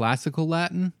translate in classical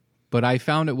Latin, but I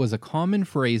found it was a common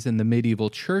phrase in the medieval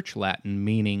church Latin,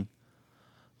 meaning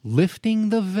lifting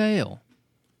the veil.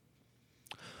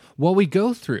 While we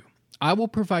go through, I will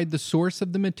provide the source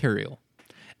of the material,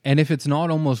 and if it's not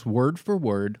almost word for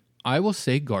word, I will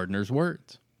say Gardner's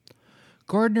words.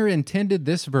 Gardner intended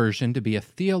this version to be a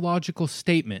theological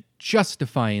statement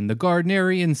justifying the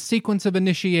Gardnerian sequence of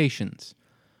initiations,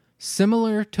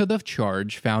 similar to the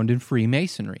charge found in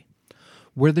Freemasonry,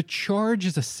 where the charge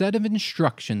is a set of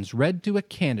instructions read to a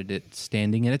candidate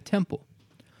standing in a temple.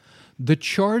 The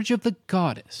charge of the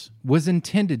goddess was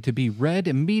intended to be read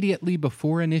immediately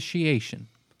before initiation.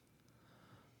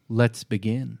 Let's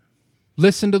begin.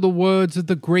 Listen to the words of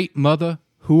the Great Mother,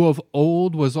 who of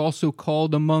old was also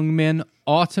called among men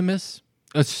Artemis,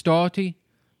 Astarte,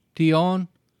 Dion,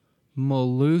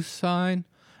 Melusine,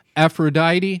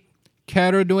 Aphrodite,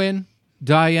 Caradwin,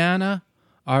 Diana,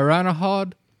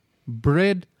 Aranahad,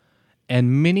 Brid,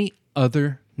 and many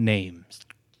other names.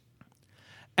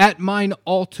 At mine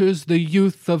altars the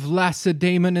youth of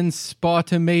Lacedaemon and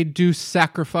Sparta made due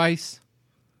sacrifice.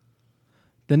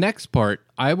 The next part,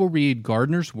 I will read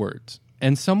Gardner's words,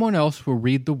 and someone else will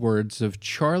read the words of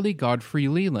Charlie Godfrey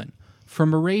Leland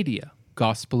from Aradia,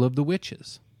 Gospel of the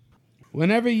Witches.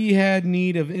 Whenever ye had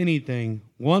need of anything,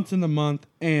 once in the month,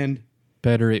 and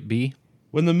Better it be.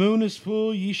 when the moon is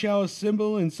full, ye shall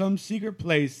assemble in some secret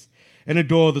place and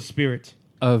adore the spirit.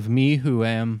 Of me who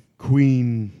am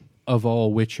Queen. of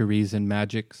all witcheries and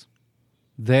magics.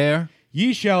 There,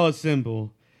 Ye shall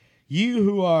assemble, ye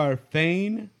who are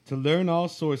fain to learn all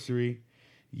sorcery,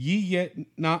 ye yet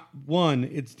not won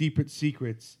its deeper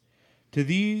secrets. To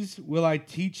these will I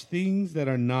teach things that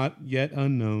are not yet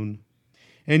unknown.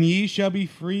 And ye shall be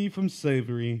free from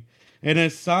slavery, and a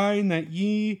sign that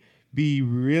ye be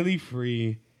really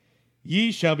free.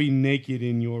 Ye shall be naked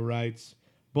in your rights,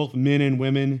 both men and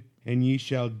women, and ye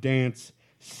shall dance,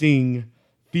 sing,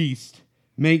 feast,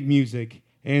 make music,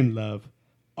 and love,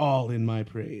 all in my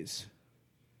praise.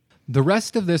 the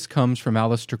rest of this comes from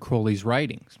Aleister Crowley's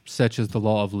writings, such as The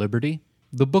Law of Liberty,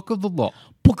 The Book of the Law,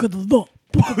 Book of the Law.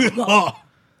 Book of the Law.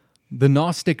 the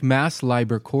Gnostic Mass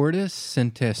Liber Cordis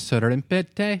Sente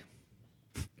Serpente.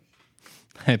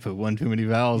 I put one too many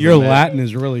vowels. Your in that. Latin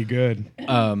is really good.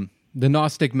 The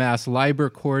Gnostic Mass Liber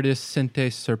Cordis Sente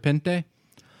Serpente,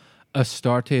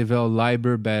 Astarte vel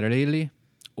Liber Bareli,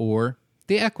 or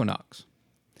the Equinox.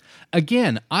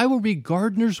 Again, I will read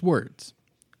Gardner's words,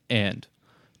 and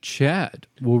Chad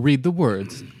will read the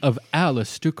words of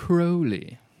Aleister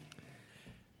Crowley.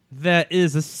 That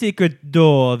is a secret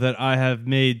door that I have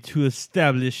made to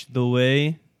establish the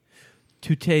way,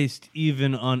 to taste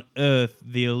even on earth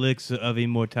the elixir of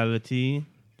immortality.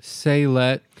 Say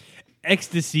let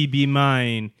Ecstasy be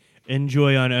mine, and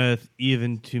joy on earth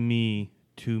even to me.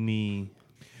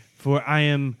 For I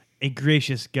am a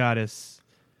gracious goddess.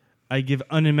 I give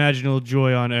unimaginable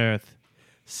joy on earth,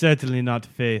 certainly not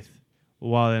faith,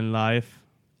 while in life.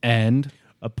 and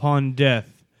Upon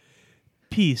death,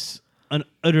 peace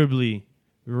unutterably,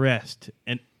 rest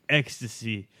and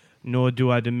ecstasy, nor do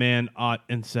I demand aught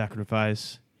in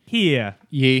sacrifice. Hear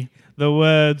ye the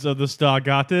words of the star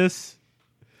goddess.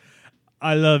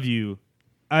 I love you.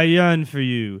 I yearn for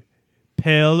you.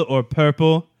 Pale or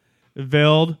purple,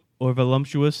 veiled or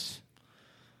voluptuous.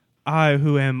 I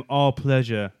who am all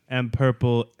pleasure, am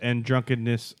purple and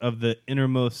drunkenness of the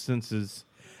innermost senses,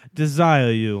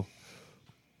 desire you.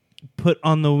 Put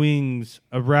on the wings,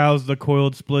 arouse the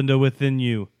coiled splendor within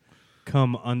you.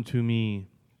 Come unto me.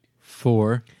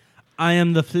 for I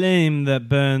am the flame that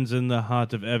burns in the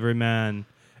heart of every man,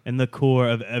 and the core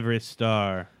of every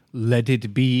star. let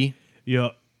it be.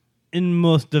 Your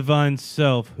inmost divine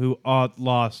self, who art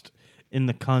lost in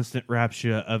the constant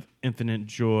rapture of infinite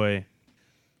joy.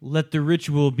 Let the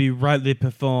ritual be rightly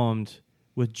performed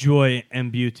with joy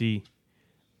and beauty.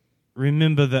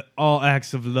 Remember that all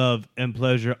acts of love and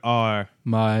pleasure are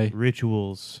My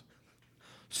rituals.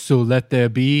 so let there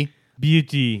be.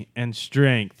 Beauty and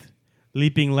strength,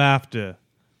 leaping laughter,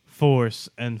 force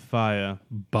and fire.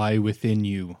 By within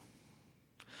you.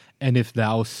 And if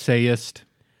thou sayest,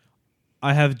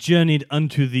 I have journeyed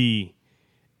unto thee,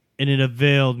 and it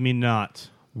availed me not.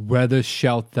 Whether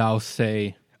shalt thou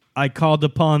say, I called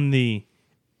upon thee,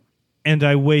 and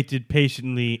I waited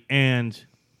patiently, and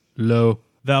Lo,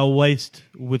 thou wast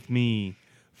with me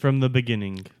from the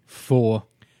beginning. for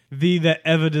Thee that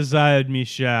ever desired me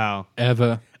shall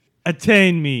ever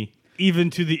attain me, even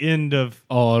to the end of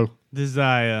all.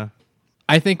 desire.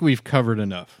 I think we've covered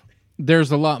enough.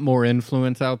 There's a lot more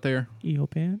influence out there.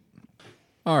 Eopan?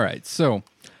 All right, so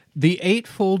the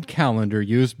eightfold calendar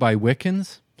used by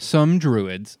Wiccans, some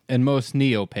Druids, and most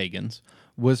neo-pagans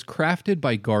was crafted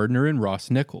by Gardner and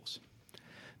Ross Nichols.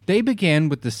 They began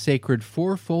with the sacred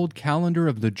fourfold calendar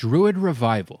of the Druid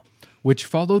revival, which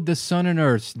followed the sun and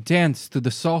earth's dance through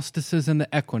the solstices and the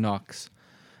equinox.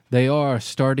 They are,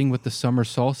 starting with the summer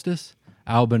solstice,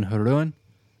 Alban Haruan,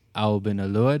 Alban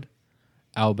Alud,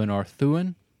 Alban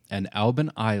Arthuan, and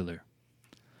Alban Eiler.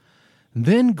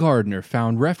 Then Gardner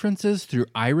found references through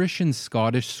Irish and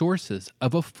Scottish sources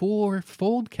of a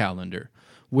fourfold calendar,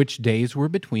 which days were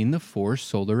between the four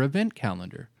solar event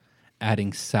calendar,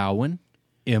 adding Samhain,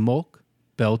 Imbolc,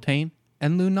 Beltane,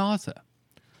 and Lughnasadh.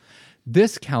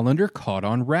 This calendar caught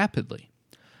on rapidly.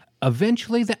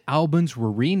 Eventually, the Albans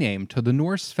were renamed to the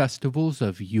Norse festivals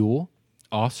of Yule,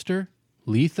 Oster,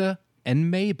 Litha,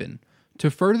 and Mabon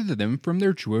to further them from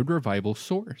their Druid revival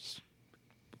source.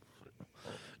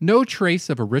 No trace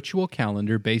of a ritual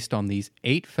calendar based on these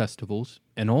 8 festivals,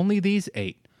 and only these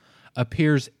 8,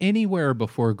 appears anywhere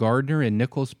before Gardner and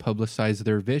Nichols publicized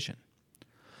their vision.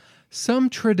 Some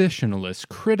traditionalists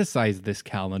criticize this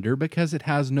calendar because it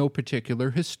has no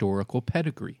particular historical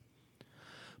pedigree.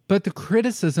 But the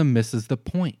criticism misses the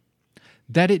point,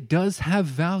 that it does have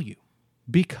value,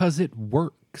 because it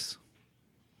works.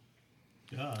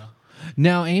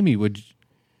 Now, Amy,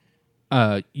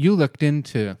 you looked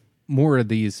into more of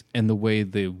these and the way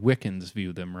the Wiccans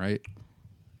view them, right?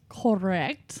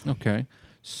 Correct. Okay.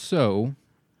 So,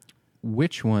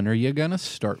 which one are you going to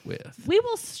start with? We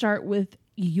will start with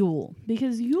Yule,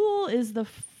 because Yule is the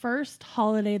first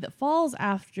holiday that falls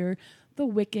after the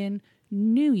Wiccan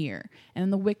New Year.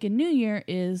 And the Wiccan New Year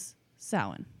is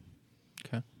Samhain.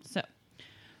 Okay. So,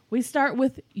 we start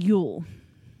with Yule,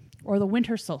 or the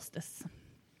winter solstice.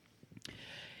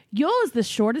 Yule is the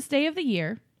shortest day of the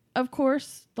year, of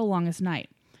course, the longest night.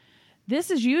 This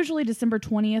is usually December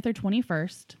 20th or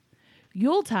 21st.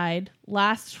 Yuletide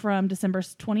lasts from December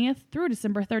 20th through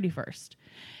December 31st.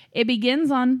 It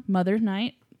begins on Mother's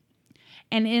Night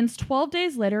and ends 12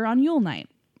 days later on Yule Night,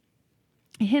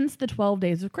 hence the 12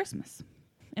 days of Christmas.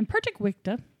 In Pertic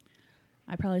Wicta,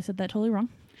 I probably said that totally wrong,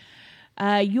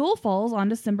 Yule falls on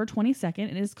December 22nd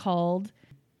and is called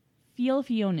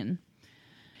Fiolfionin.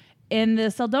 In the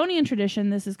Seldonian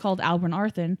tradition, this is called Alban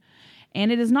Arthan, and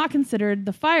it is not considered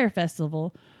the fire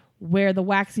festival where the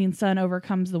waxing sun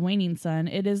overcomes the waning sun.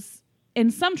 It is, in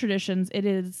some traditions, it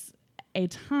is a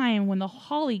time when the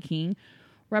Holly King,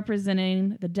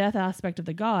 representing the death aspect of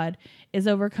the god, is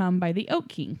overcome by the Oak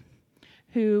King,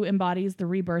 who embodies the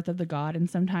rebirth of the god and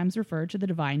sometimes referred to the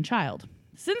divine child.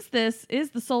 Since this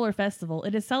is the solar festival,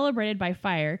 it is celebrated by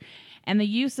fire and the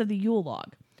use of the Yule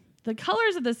log. The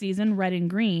colors of the season, red and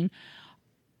green,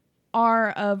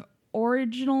 are of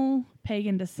original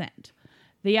pagan descent.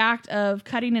 The act of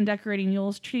cutting and decorating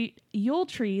Yule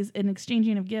trees and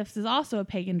exchanging of gifts is also a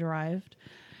pagan-derived.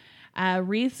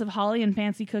 Wreaths of holly and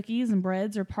fancy cookies and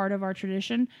breads are part of our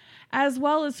tradition, as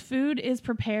well as food is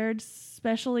prepared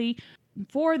specially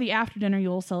for the after-dinner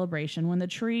Yule celebration when the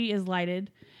tree is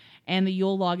lighted and the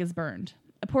Yule log is burned.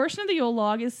 A portion of the Yule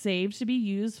log is saved to be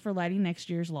used for lighting next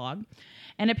year's log,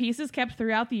 and a piece is kept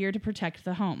throughout the year to protect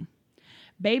the home.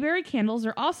 Bayberry candles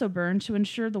are also burned to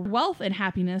ensure the wealth and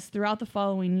happiness throughout the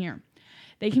following year.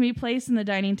 They can be placed in the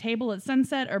dining table at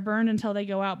sunset or burned until they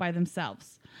go out by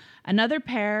themselves. Another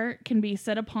pair can be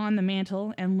set upon the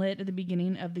mantle and lit at the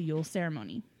beginning of the Yule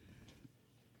ceremony.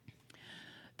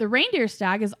 The reindeer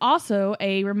stag is also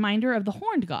a reminder of the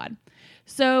horned god.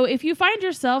 So if you find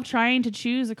yourself trying to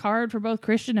choose a card for both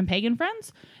Christian and pagan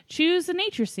friends, choose a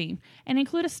nature scene and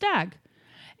include a stag.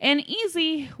 An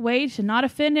easy way to not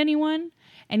offend anyone,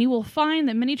 and you will find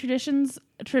that many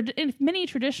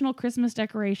traditional Christmas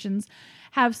decorations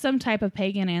have some type of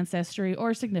pagan ancestry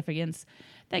or significance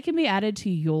that can be added to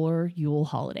your Yule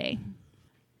holiday.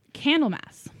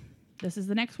 Candlemas. This is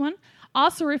the next one.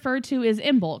 Also referred to as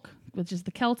Imbolc, which is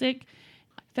the Celtic.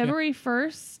 February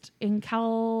 1st in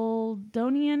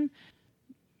Caledonian.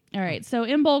 All right, so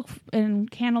Imbolc and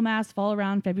Candlemas fall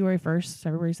around February 1st,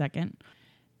 February 2nd.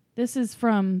 This is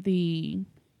from the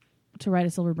To Ride a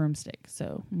Silver Broomstick,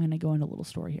 so I'm going to go into a little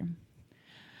story here.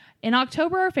 In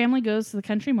October, our family goes to the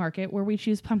country market where we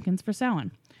choose pumpkins for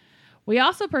Samhain. We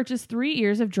also purchase 3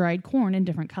 ears of dried corn in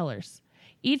different colors.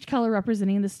 each color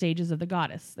representing the stages of the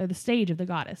goddess, or the stage of the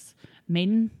goddess,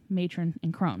 maiden, matron,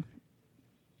 and crone.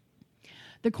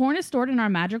 The corn is stored in our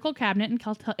magical cabinet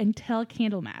until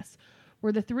Candlemas,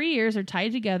 where the 3 ears are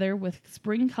tied together with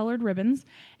spring-colored ribbons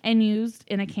and used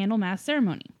in a Candlemas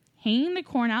ceremony. Hanging the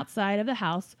corn outside of the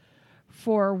house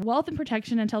for wealth and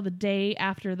protection until the day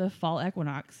after the fall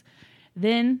equinox.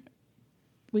 Then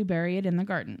we bury it in the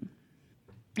garden.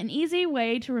 An easy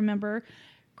way to remember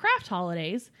craft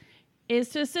holidays is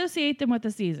to associate them with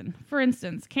the season. For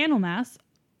instance, Candlemas,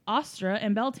 Ostra,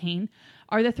 and Beltane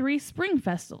are the 3 spring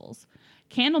festivals.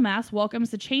 Candlemas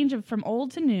welcomes the change from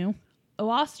old to new.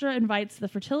 Ostra invites the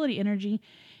fertility energy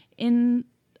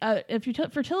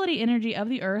fertility energy of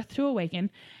the earth to awaken,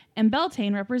 and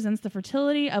Beltane represents the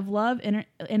fertility of love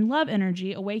love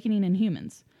energy awakening in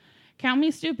humans. Count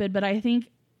me stupid, but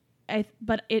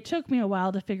but it took me a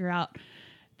while to figure out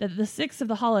that the 6 of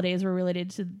the holidays were related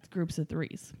to groups of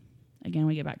 3s. Again,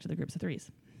 we get back to the groups of 3s.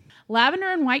 Lavender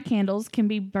and white candles can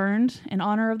be burned in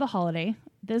honor of the holiday.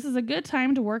 This is a good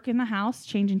time to work in the house,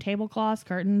 changing tablecloths,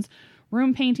 curtains,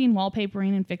 room painting,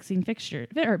 wallpapering, and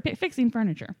fixing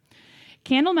furniture.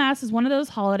 Candlemas is one of those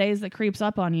holidays that creeps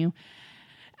up on you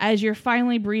as you're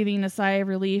finally breathing a sigh of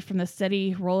relief from the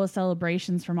steady roll of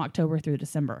celebrations from October through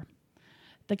December.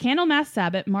 The Candlemas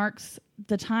Sabbath marks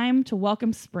the time to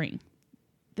welcome spring.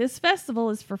 This festival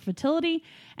is for fertility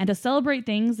and to celebrate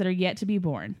things that are yet to be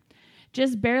born,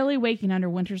 just barely waking under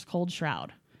winter's cold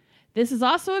shroud. This is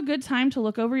also a good time to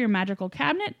look over your magical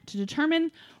cabinet to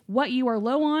determine what you are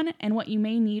low on and what you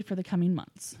may need for the coming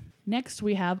months. Next,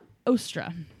 we have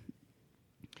Ostra.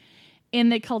 In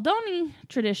the Caledonian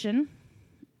tradition,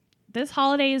 this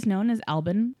holiday is known as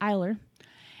Alban Eiler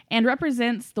and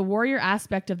represents the warrior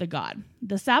aspect of the god.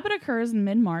 The Sabbath occurs in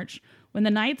mid-March when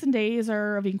the nights and days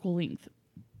are of equal length.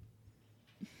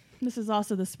 This is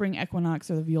also the spring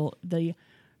equinox or the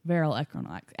vernal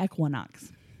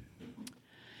equinox.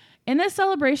 In this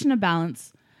celebration of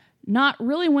balance, not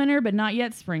really winter but not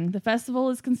yet spring, the festival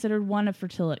is considered one of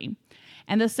fertility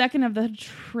and the second of the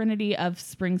trinity of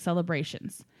spring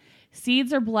celebrations.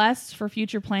 Seeds are blessed for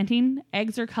future planting.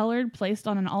 Eggs are colored, placed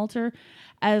on an altar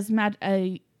as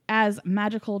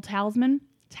magical talisman.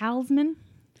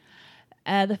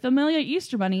 The familiar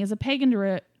Easter bunny is a pagan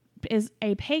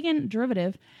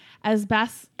derivative, as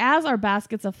are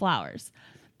baskets of flowers.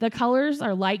 The colors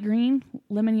are light green,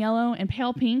 lemon yellow, and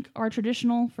pale pink are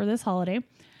traditional for this holiday.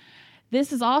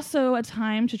 This is also a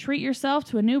time to treat yourself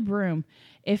to a new broom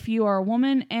if you are a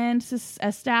woman and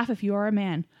a staff if you are a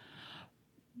man.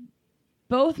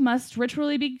 Both must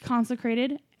ritually be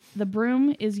consecrated. The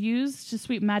broom is used to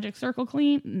sweep a magic circle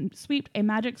clean,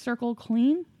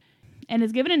 and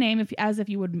is given a name as if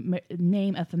you would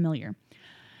name a familiar.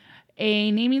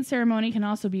 A naming ceremony can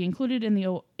also be included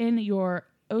in your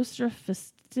Ostra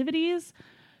festivities.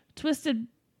 Twisted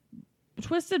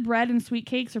bread and sweet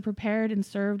cakes are prepared and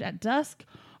served at dusk,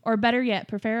 or better yet,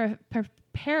 prepare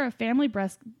a family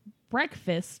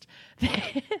breakfast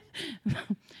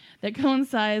that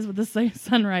coincides with the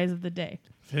sunrise of the day.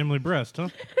 Family breast, huh?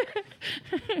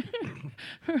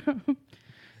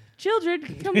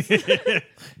 Children,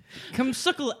 come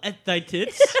suckle at thy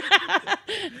tits.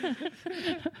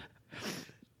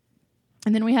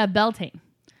 And then we have Beltane,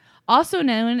 also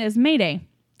known as May Day.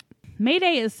 May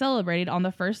Day is celebrated on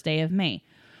the first day of May,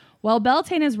 while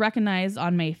Beltane is recognized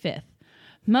on May 5th.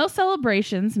 Most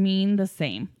celebrations mean the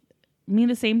same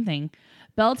thing.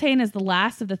 Beltane is the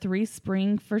last of the 3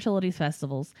 spring fertility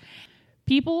festivals.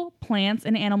 People, plants,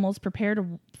 and animals prepare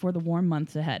for the warm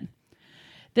months ahead.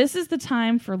 This is the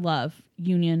time for love,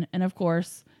 union, and of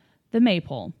course, the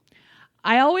maypole.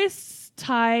 I always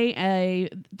tie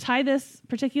this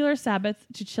particular Sabbath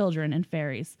to children and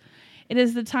fairies. It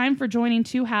is the time for joining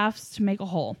 2 halves to make a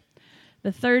whole,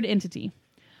 the third entity.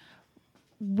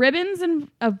 Ribbons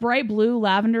of bright blue,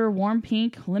 lavender, warm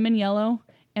pink, lemon yellow,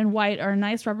 and white are a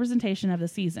nice representation of the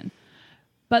season.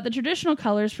 But the traditional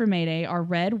colors for May Day are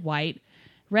red and white,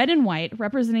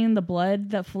 representing the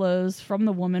blood that flows from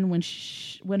the woman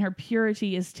when her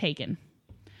purity is taken.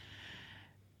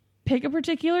 Pick a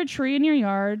particular tree in your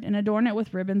yard and adorn it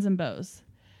with ribbons and bows.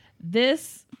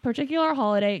 This particular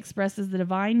holiday expresses the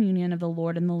divine union of the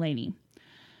Lord and the Lady.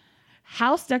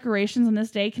 House decorations on this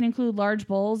day can include large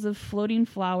bowls of floating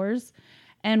flowers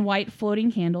and white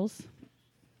floating candles.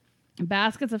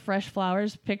 Baskets of fresh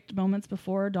flowers picked moments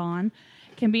before dawn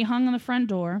can be hung on the front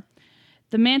door.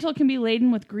 The mantle can be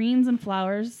laden with greens and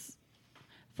flowers.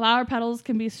 Flower petals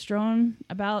can be strewn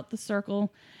about the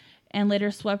circle and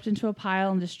later swept into a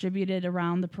pile and distributed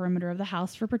around the perimeter of the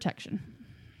house for protection.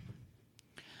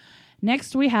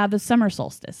 Next, we have the summer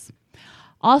solstice.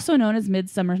 also known as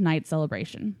Midsummer Night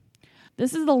Celebration.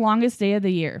 This is the longest day of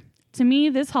the year. To me,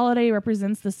 this holiday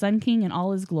represents the Sun King in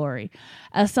all his glory,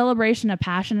 a celebration of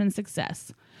passion and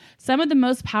success. Some of the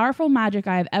most powerful magic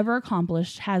I have ever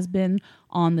accomplished has been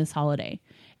on this holiday.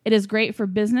 It is great for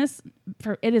business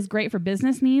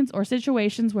needs or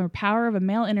situations where power of a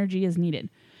male energy is needed.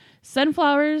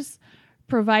 Sunflowers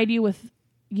provide you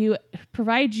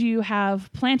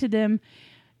have planted them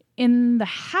in the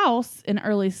house in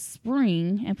early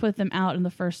spring and put them out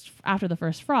after the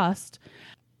first frost.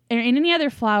 And any other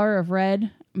flower of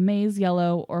red, maize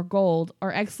yellow, or gold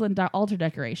are excellent altar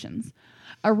decorations.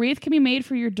 A wreath can be made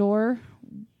for your door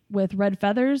with red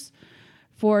feathers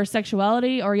for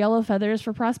sexuality or yellow feathers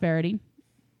for prosperity.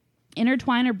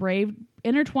 Intertwined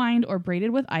or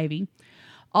braided with ivy.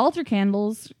 Altar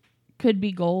candles could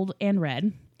be gold and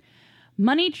red.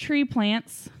 Money tree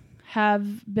plants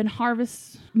can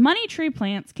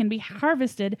be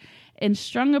harvested and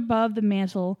strung above the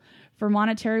mantle for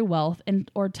monetary wealth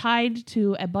or tied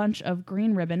to a bunch of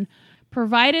green ribbon,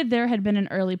 provided there had been an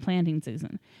early planting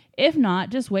season. If not,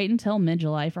 just wait until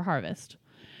mid-July for harvest.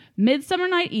 Midsummer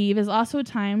Night Eve is also a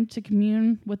time to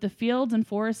commune with the fields and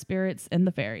forest spirits and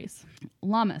the fairies.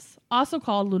 Lammas, also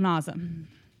called Lughnasadh.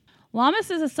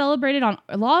 Lammas is celebrated on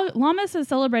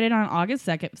August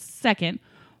 2nd,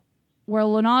 where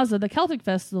Lughnasadh, the Celtic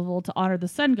festival to honor the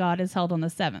sun god, is held on the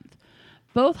 7th.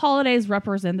 Both holidays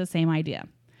represent the same idea.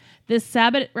 This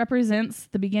Sabbath represents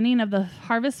the beginning of the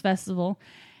harvest festival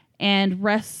and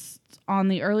rests on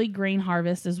the early grain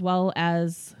harvest as well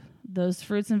as those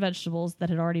fruits and vegetables that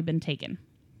had already been taken,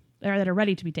 or that are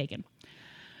ready to be taken.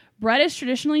 Bread is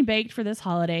traditionally baked for this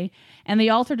holiday, and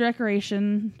the altar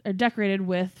decoration are decorated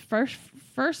with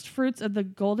first fruits of the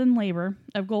golden labor.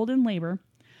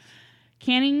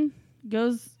 Canning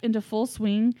goes into full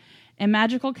swing, and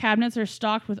magical cabinets are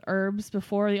stocked with herbs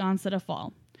before the onset of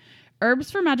fall.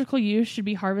 Herbs for magical use should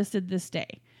be harvested this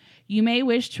day. You may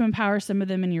wish to empower some of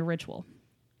them in your ritual.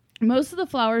 Most of the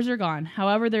flowers are gone.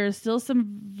 However, there is still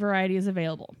some varieties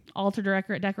available. Altar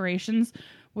decorations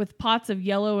with pots of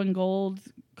yellow and gold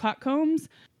cockcombs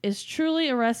is truly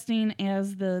arresting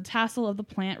as the tassel of the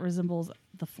plant resembles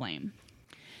the flame.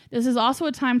 This is also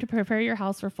a time to prepare your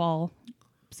house for fall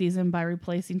season by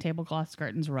replacing tablecloths,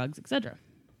 curtains, rugs, etc.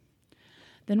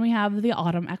 Then we have the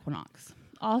autumn equinox,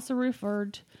 also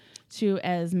referred to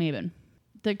as Mabon.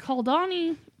 The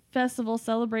Kaldani festival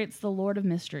celebrates the Lord of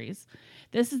Mysteries.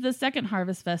 This is the second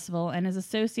harvest festival and is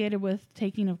associated with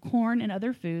taking of corn and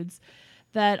other foods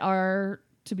that are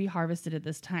to be harvested at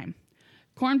this time.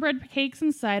 Cornbread cakes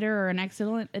and cider are an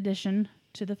excellent addition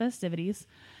to the festivities.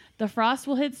 The frost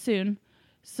will hit soon,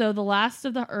 so the last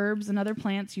of the herbs and other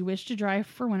plants you wish to dry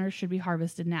for winter should be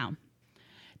harvested now.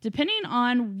 Depending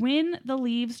on when the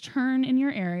leaves turn in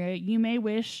your area, you may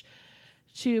wish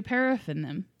to paraffin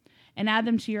them and add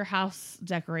them to your house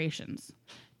decorations.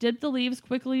 Dip the leaves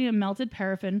quickly in melted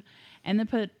paraffin and then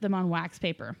put them on wax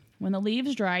paper. When the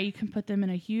leaves dry, you can put them in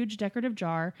a huge decorative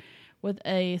jar with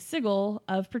a sigil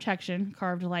of protection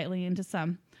carved lightly into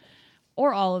some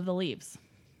or all of the leaves.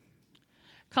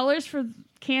 Colors for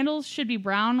candles should be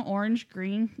brown, orange,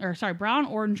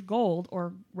 gold,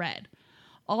 or red.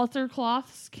 Altar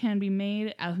cloths can be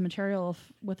made out of material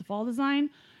with the fall design.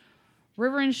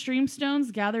 River and stream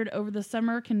stones gathered over the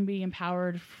summer can be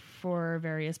empowered for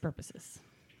various purposes.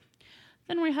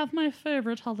 Then we have my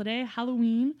favorite holiday,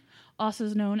 Halloween, also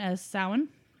known as Samhain.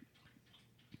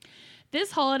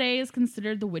 This holiday is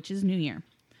considered the witch's new year,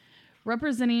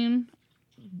 representing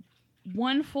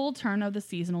one full turn of the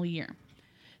seasonal year.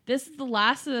 This is the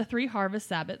last of the 3 harvest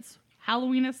Sabbaths.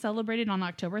 Halloween is celebrated on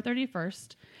October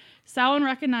 31st. Samhain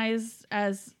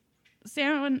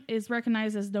is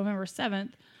recognized as November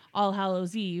 7th, All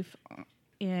Hallows Eve,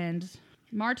 and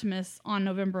Martimas on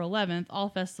November 11th. All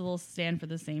festivals stand for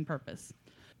the same purpose.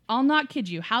 I'll not kid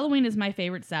you, Halloween is my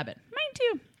favorite Sabbath. Mine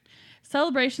too.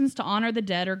 Celebrations to honor the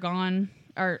dead are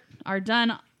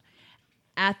done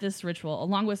at this ritual,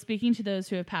 along with speaking to those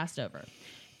who have passed over.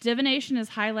 Divination is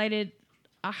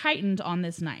heightened on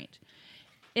this night.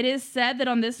 It is said that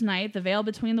on this night, the veil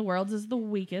between the worlds is the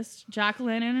weakest.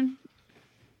 Jack-o'-lantern,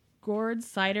 gourds,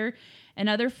 cider, and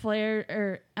other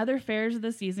fairs of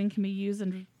the season can be used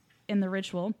in the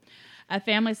ritual. At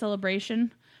family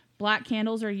celebration, black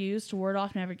candles are used to ward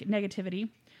off negativity.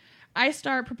 I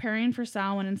start preparing for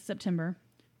Samhain in September.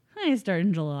 I start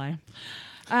in July.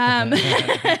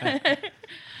 I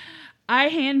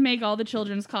hand make all the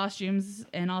children's costumes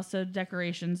and also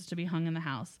decorations to be hung in the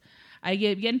house. I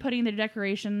begin putting the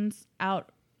decorations out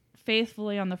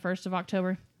faithfully on the 1st of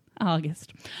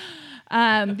August.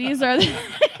 These are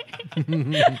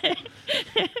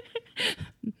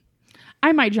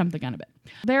I might jump the gun a bit.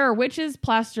 There are witches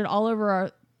plastered all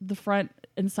over the front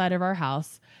and side of our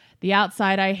house. The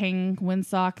outside, I hang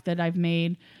windsock that I've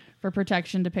made for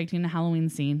protection depicting a Halloween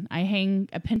scene. I hang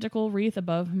a pentacle wreath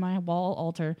above my wall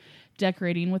altar,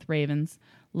 decorating with ravens,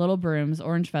 little brooms,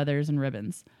 orange feathers, and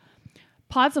ribbons.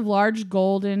 Pots of large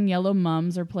golden yellow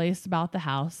mums are placed about the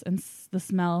house, and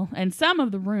some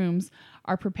of the rooms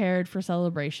are prepared for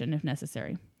celebration if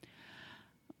necessary.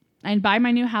 And by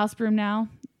my new house broom now,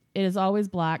 it is always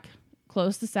black,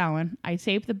 close to Samhain. I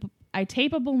tape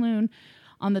a balloon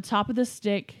on the top of the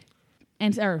stick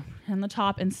on the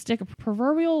top and stick a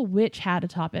proverbial witch hat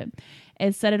atop it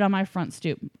and set it on my front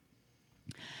stoop.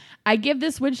 I give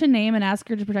this witch a name and ask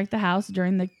her to protect the house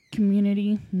during the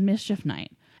community mischief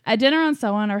night. At dinner on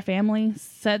Samhain, our family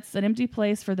sets an empty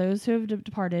place for those who have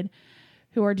departed,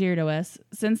 who are dear to us.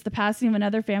 Since the passing of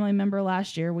another family member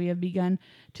last year, we have begun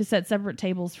to set separate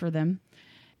tables for them,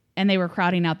 and they were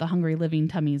crowding out the hungry living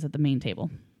tummies at the main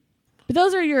table. But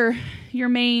those are your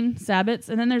main Sabbats,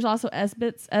 and then there's also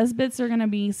Esbits. Esbits are going to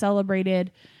be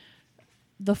celebrated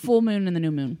the full moon and the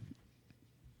new moon,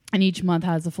 and each month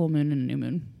has a full moon and a new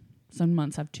moon. Some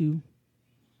months have two,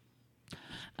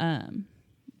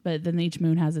 but then each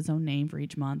moon has its own name for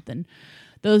each month, and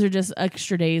those are just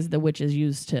extra days the witches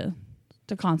use to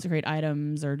consecrate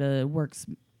items or to work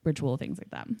ritual things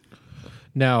like that.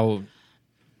 Now,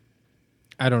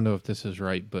 I don't know if this is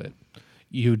right, but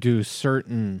you do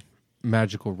certain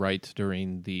magical rites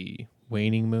during the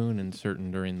waning moon and certain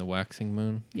during the waxing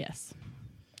moon? Yes.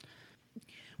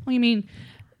 Well, you mean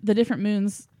the different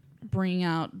moons bring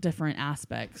out different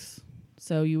aspects.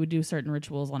 So you would do certain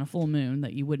rituals on a full moon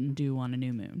that you wouldn't do on a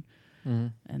new moon,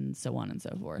 and so on and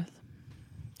so forth.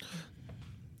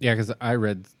 Yeah, because I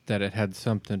read that it had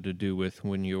something to do with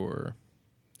when you're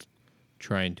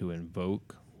trying to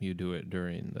invoke, you do it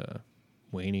during the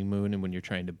waning moon, and when you're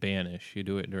trying to banish, you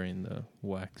do it during the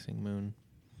waxing moon.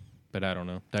 But I don't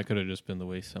know. That could have just been the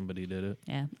way somebody did it.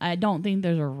 Yeah, I don't think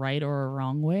there's a right or a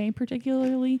wrong way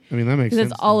particularly. I mean, that makes sense.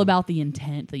 Because it's all about the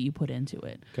intent that you put into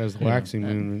it. Because the waxing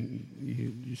moon,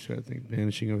 you try to think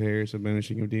banishing of hairs, or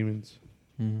banishing of demons.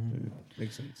 Mm-hmm. Yeah,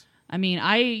 makes sense. I mean,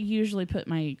 I usually put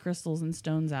my crystals and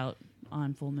stones out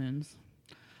on full moons.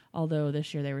 Although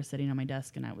this year they were sitting on my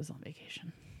desk and I was on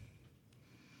vacation.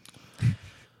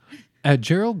 At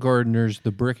Gerald Gardner's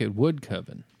The Bricket Wood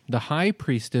Coven, the High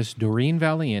Priestess Doreen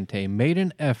Valiente made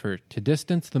an effort to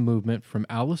distance the movement from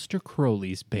Aleister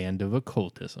Crowley's band of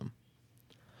occultism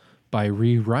by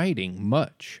rewriting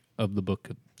much of the Book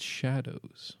of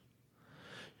Shadows.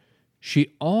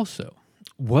 She also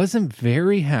wasn't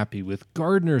very happy with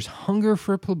Gardner's hunger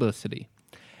for publicity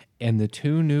and the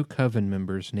two new coven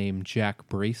members named Jack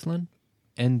Bracelin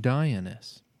and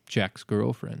Dianess, Jack's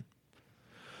girlfriend.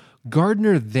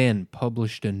 Gardner then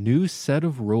published a new set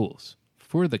of rules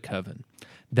for the coven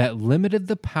that limited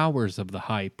the powers of the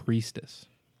high priestess.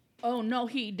 Oh, no,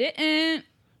 he didn't.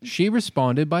 She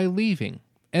responded by leaving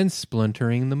and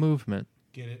splintering the movement.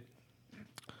 Get it?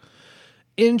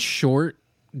 In short,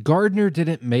 Gardner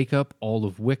didn't make up all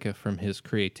of Wicca from his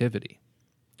creativity,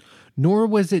 nor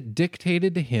was it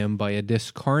dictated to him by a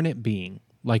discarnate being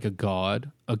like a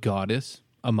god, a goddess,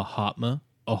 a Mahatma,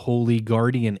 a holy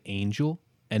guardian angel,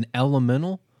 an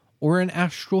elemental, or an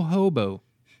astral hobo.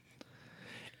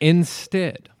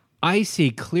 Instead, I see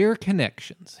clear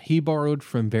connections he borrowed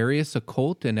from various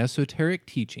occult and esoteric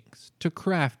teachings to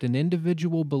craft an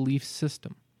individual belief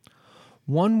system,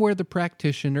 one where the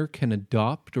practitioner can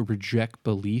adopt or reject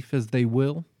belief as they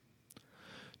will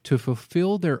to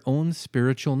fulfill their own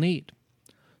spiritual need,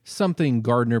 something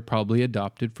Gardner probably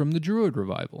adopted from the Druid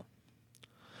revival.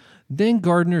 Then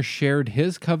Gardner shared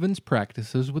his coven's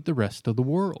practices with the rest of the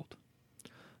world.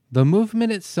 The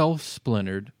movement itself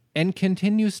splintered and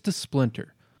continues to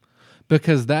splinter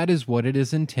because that is what it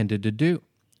is intended to do,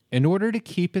 in order to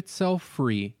keep itself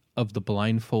free of the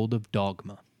blindfold of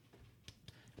dogma.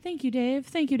 Thank you, Dave.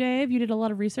 Thank you, Dave. You did a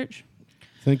lot of research.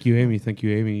 Thank you, Amy. Thank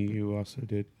you, Amy. You also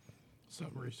did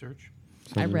Some research.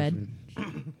 I read.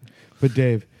 But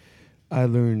Dave, I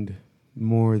learned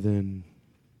more than...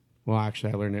 Well,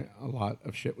 actually, I learned a lot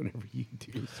of shit whenever you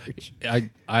do research.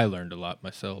 I learned a lot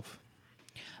myself.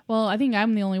 Well, I think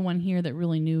I'm the only one here that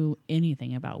really knew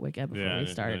anything about Wicca before we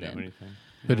started it.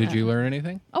 But did you learn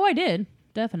anything? Oh, I did.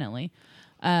 Definitely.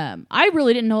 I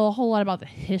really didn't know a whole lot about the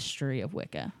history of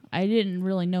Wicca. I didn't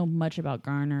really know much about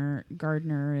Gardner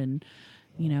and,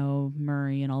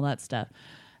 Murray and all that stuff.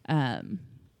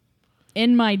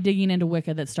 In my digging into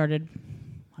Wicca that started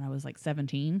when I was like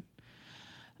 17,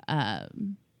 I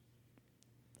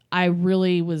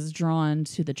really was drawn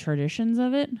to the traditions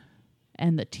of it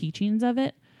and the teachings of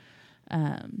it.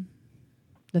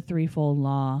 the threefold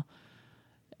law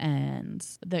and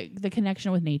the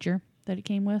connection with nature that it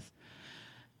came with,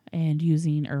 and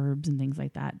using herbs and things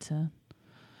like that to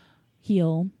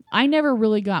heal. I never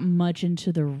really got much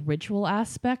into the ritual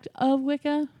aspect of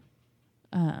Wicca.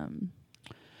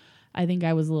 I think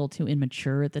I was a little too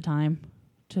immature at the time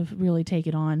to really take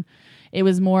it on. It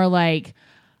was more like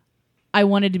I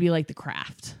wanted to be like the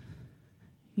craft.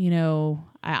 You know,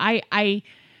 I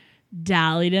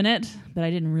dallied in it, but I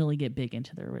didn't really get big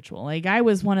into the ritual. Like, I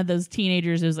was one of those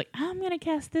teenagers who was like, I'm going to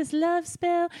cast this love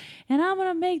spell, and I'm going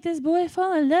to make this boy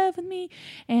fall in love with me,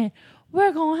 and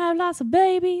we're going to have lots of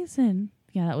babies. And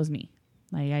yeah, that was me.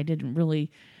 Like, I didn't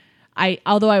really,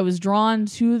 although I was drawn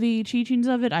to the teachings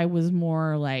of it, I was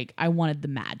more like, I wanted the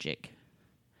magic.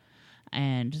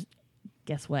 And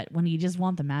guess what? When you just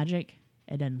want the magic,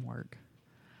 it doesn't work.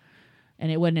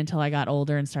 And it wasn't until I got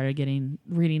older and started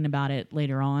reading about it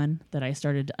later on that I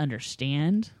started to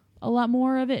understand a lot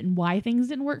more of it and why things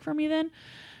didn't work for me then.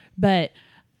 But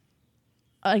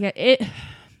like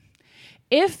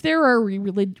if there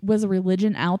was a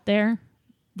religion out there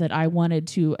that I wanted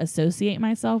to associate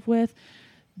myself with,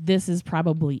 this is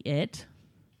probably it.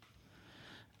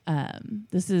 I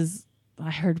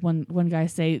heard one guy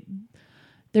say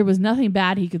there was nothing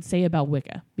bad he could say about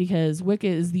Wicca, because Wicca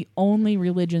is the only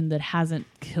religion that hasn't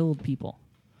killed people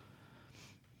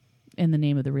in the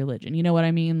name of the religion. You know what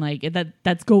I mean? Like,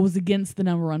 that goes against the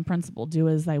number one principle: do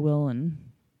as thy will and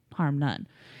harm none.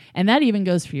 And that even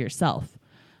goes for yourself.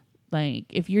 Like,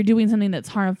 if you're doing something that's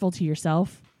harmful to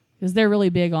yourself, because they're really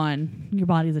big on your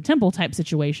body's a temple type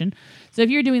situation. So if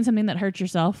you're doing something that hurts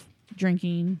yourself,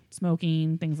 drinking,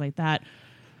 smoking, things like that,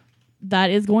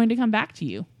 that is going to come back to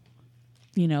you.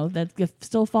 You know, that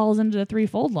still falls into the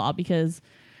threefold law, because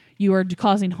you are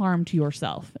causing harm to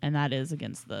yourself, and that is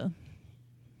against the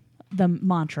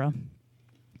mantra.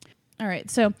 All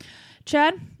right, so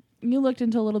Chad, you looked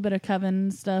into a little bit of coven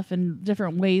stuff and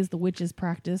different ways the witches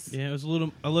practice. Yeah,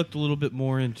 I looked a little bit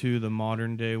more into the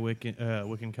modern day Wiccan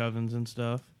covens and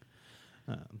stuff.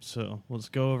 So let's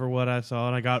go over what I saw,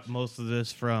 and I got most of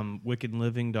this from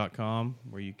wiccanliving.com,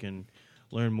 where you can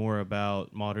learn more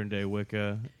about modern day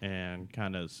Wicca, and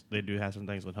they do have some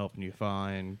things that helping you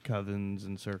find covens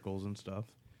and circles and stuff.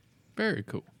 Very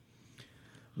cool.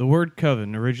 The word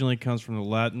coven originally comes from the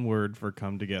Latin word for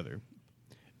come together,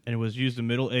 and it was used in the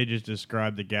Middle Ages to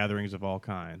describe the gatherings of all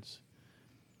kinds.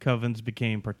 Covens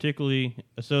became particularly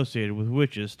associated with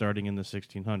witches starting in the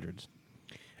 1600s,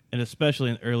 and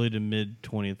especially in early to mid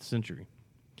 20th century,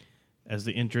 as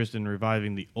the interest in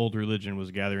reviving the old religion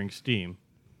was gathering steam.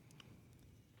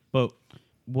 But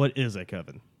what is a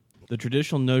coven? The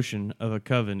traditional notion of a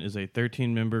coven is a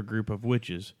 13-member group of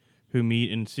witches who meet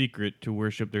in secret to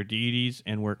worship their deities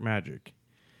and work magic.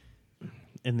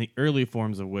 In the early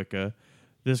forms of Wicca,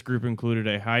 this group included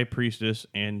a high priestess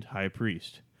and high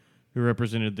priest, who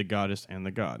represented the goddess and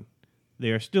the god.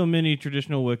 There are still many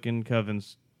traditional Wiccan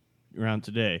covens around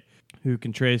today who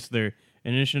can trace their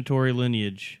initiatory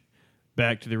lineage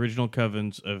back to the original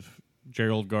covens of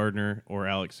Gerald Gardner or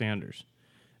Alexander's.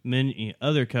 Many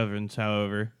other covens,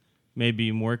 however, may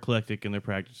be more eclectic in their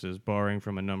practices, borrowing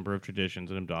from a number of traditions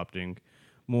and adopting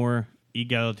more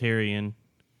egalitarian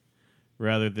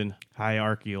rather than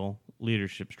hierarchical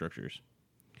leadership structures.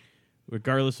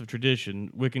 Regardless of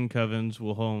tradition, Wiccan covens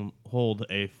will hold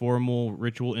a formal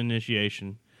ritual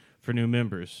initiation for new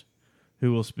members,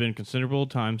 who will spend considerable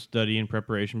time study and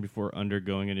preparation before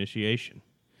undergoing initiation.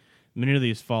 Many of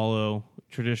these follow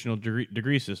traditional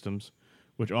degree systems,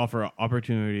 which offer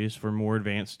opportunities for more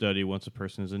advanced study once a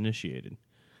person is initiated.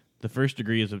 The first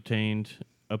degree is obtained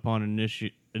upon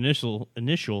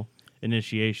initial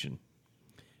initiation,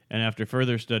 and after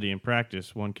further study and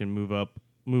practice, one can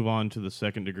move on to the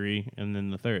second degree and then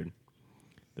the third.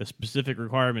 The specific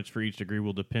requirements for each degree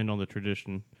will depend on the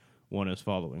tradition one is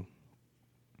following.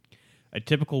 A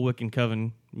typical Wiccan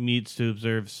coven meets to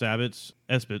observe Sabbats,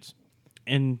 Esbats,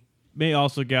 and may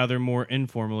also gather more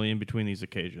informally in between these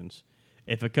occasions.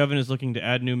 If a coven is looking to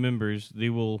add new members, they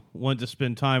will want to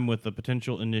spend time with the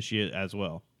potential initiate as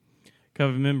well.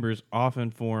 Coven members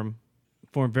often form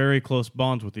very close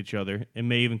bonds with each other and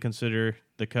may even consider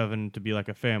the coven to be like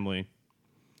a family.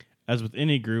 As with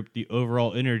any group, the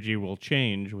overall energy will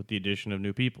change with the addition of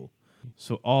new people.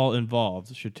 So all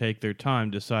involved should take their time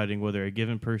deciding whether a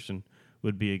given person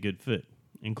would be a good fit,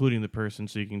 including the person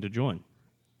seeking to join.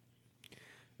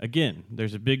 Again,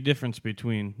 there's a big difference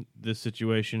between this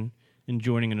situation and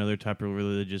joining another type of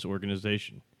religious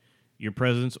organization. Your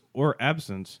presence or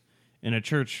absence in a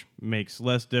church makes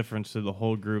less difference to the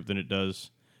whole group than it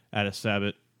does at a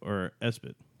Sabbat or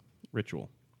Esbit ritual.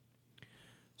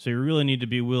 So you really need to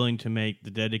be willing to make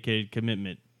the dedicated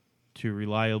commitment to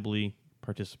reliably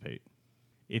participate.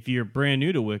 If you're brand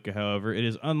new to Wicca, however, it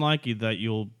is unlikely that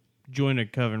you'll join a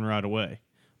coven right away.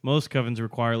 Most covens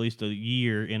require at least a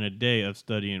year and a day of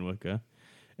study in Wicca,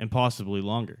 and possibly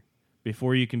longer,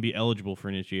 before you can be eligible for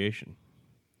initiation.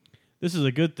 This is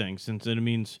a good thing, since it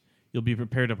means you'll be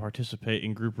prepared to participate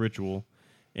in group ritual,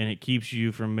 and it keeps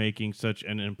you from making such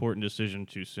an important decision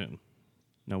too soon.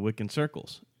 Now, Wiccan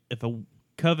circles. If a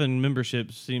coven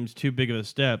membership seems too big of a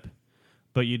step,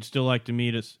 but you'd still like to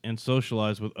meet us and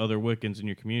socialize with other Wiccans in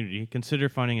your community, consider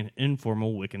finding an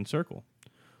informal Wiccan circle,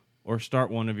 or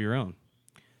start one of your own.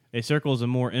 A circle is a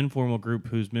more informal group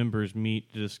whose members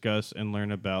meet to discuss and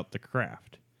learn about the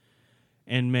craft,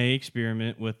 and may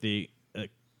experiment with the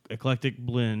eclectic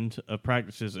blend of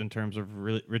practices in terms of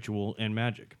ritual and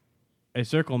magic. A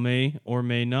circle may or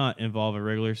may not involve a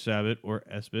regular Sabbath or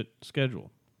Esbit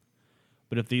schedule.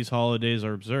 But if these holidays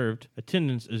are observed,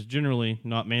 attendance is generally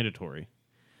not mandatory,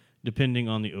 depending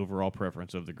on the overall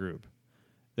preference of the group.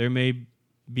 There may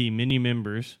be many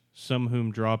members, some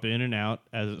whom drop in and out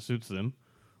as it suits them,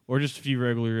 or just a few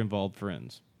regular involved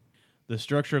friends. The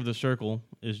structure of the circle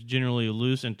is generally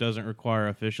loose and doesn't require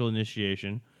official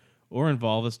initiation or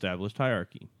involve established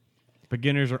hierarchy.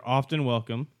 Beginners are often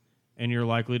welcome, and you're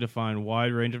likely to find a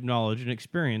wide range of knowledge and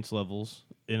experience levels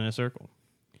in a circle,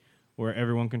 where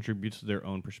everyone contributes their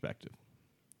own perspective.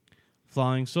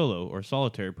 Flying solo or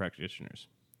solitary practitioners.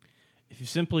 If you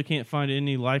simply can't find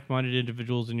any like-minded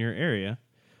individuals in your area,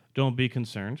 don't be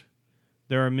concerned.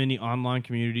 There are many online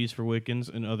communities for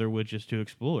Wiccans and other witches to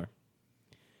explore.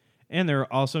 And there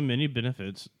are also many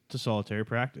benefits to solitary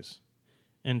practice.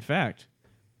 In fact,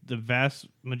 the vast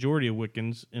majority of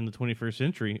Wiccans in the 21st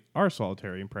century are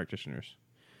solitary practitioners.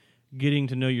 Getting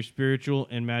to know your spiritual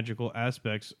and magical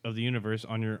aspects of the universe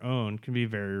on your own can be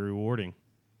very rewarding.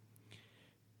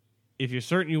 If you're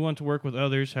certain you want to work with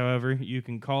others, however, you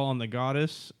can call on the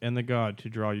goddess and the god to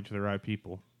draw you to the right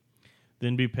people.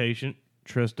 Then be patient,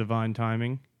 trust divine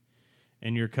timing,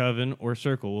 and your coven or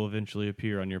circle will eventually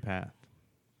appear on your path.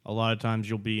 A lot of times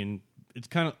you'll be in... It's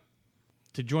kind of...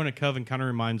 To join a coven kind of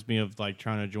reminds me of like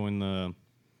trying to join the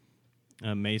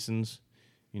Masons.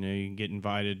 You know, you can get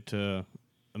invited to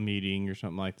a meeting or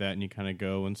something like that, and you kind of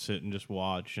go and sit and just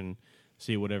watch and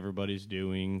see what everybody's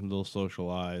doing, a little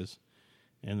socialize.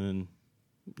 And then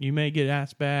you may get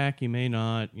asked back, you may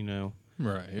not, you know.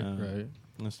 Right, right.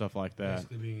 And stuff like that.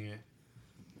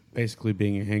 Basically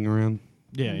being a hang around.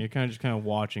 Yeah, you're kind of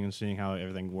watching and seeing how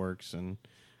everything works and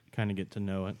kind of get to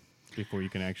know it before you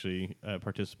can actually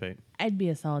participate. I'd be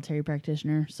a solitary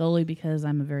practitioner solely because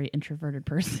I'm a very introverted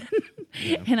person.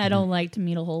 And I don't like to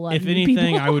meet a whole lot of new people. If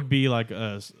anything, I would be like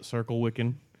a circle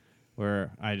Wiccan,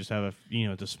 where I just have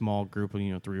it's a small group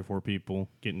of 3 or 4 people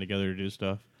getting together to do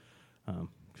stuff. So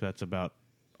that's about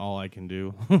all I can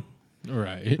do.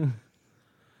 Right.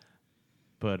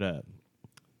 But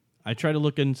I try to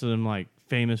look into them like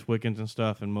famous Wiccans and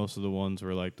stuff, and most of the ones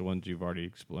were like the ones you've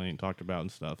already talked about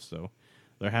and stuff. So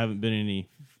there haven't been any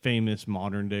famous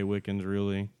modern day Wiccans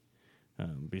really,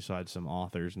 besides some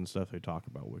authors and stuff who talk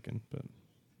about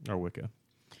Wicca.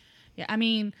 Yeah, I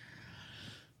mean,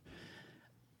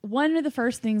 one of the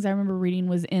first things I remember reading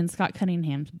was in Scott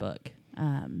Cunningham's book,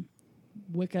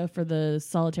 Wicca for the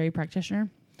Solitary Practitioner.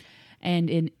 And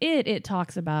in it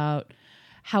talks about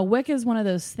how Wicca is one of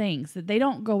those things that they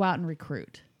don't go out and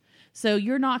recruit. So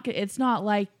it's not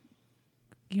like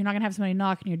you're not going to have somebody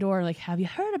knock on your door like, have you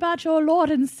heard about your Lord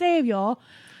and Savior?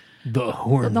 The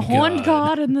horned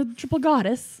god and the triple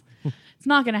goddess. It's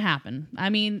not going to happen. I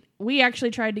mean, we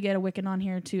actually tried to get a Wiccan on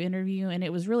here to interview, and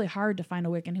it was really hard to find a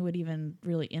Wiccan who would even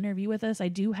really interview with us. I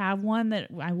do have one that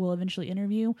I will eventually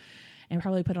interview and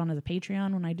probably put on as a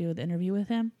Patreon when I do the interview with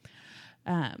him.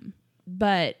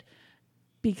 But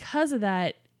because of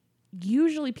that,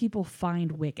 usually people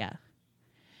find Wicca.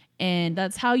 And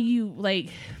that's how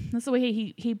that's the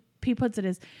way he puts it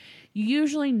is, you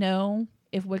usually know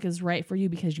if Wicca's right for you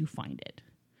because you find it.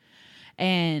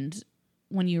 And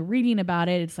when you're reading about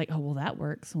it, it's like, oh, well, that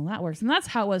works. Well, that works. And that's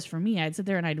how it was for me. I'd sit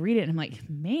there and I'd read it and I'm like,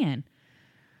 man,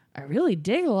 I really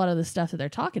dig a lot of the stuff that they're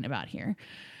talking about here.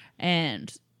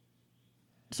 And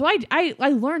so I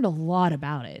learned a lot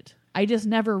about it. I just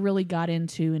never really got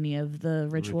into any of the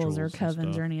rituals or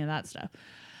covens or any of that stuff.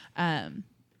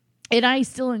 And I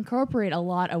still incorporate a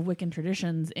lot of Wiccan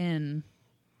traditions in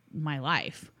my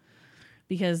life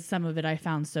because some of it I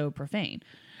found so profane.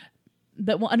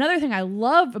 But another thing I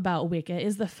love about Wicca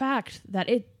is the fact that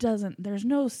there's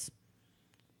no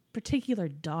particular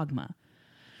dogma.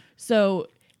 So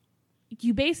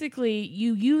you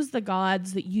use the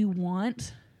gods that you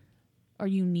want or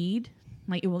you need.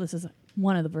 Like, well, this is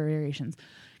one of the variations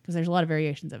because there's a lot of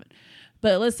variations of it.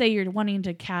 But let's say you're wanting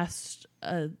to cast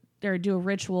or do a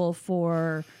ritual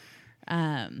for,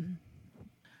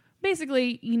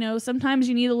 basically, sometimes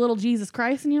you need a little Jesus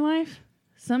Christ in your life.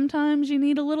 Sometimes you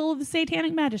need a little of the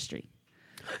satanic magistry.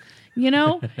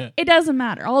 It doesn't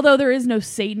matter. Although there is no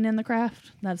Satan in the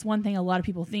craft. That's one thing a lot of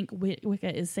people think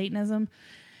Wicca is Satanism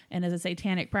and is a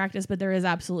satanic practice, but there is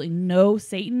absolutely no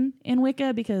Satan in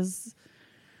Wicca because,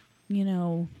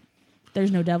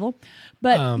 there's no devil.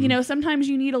 But, sometimes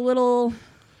you need a little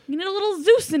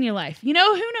Zeus in your life. Who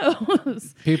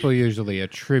knows? People usually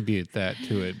attribute that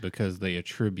to it because they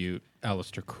attribute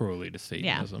Aleister Crowley to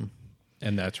Satanism. Yeah.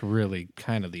 And that's really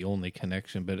kind of the only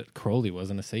connection. But Crowley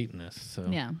wasn't a Satanist. So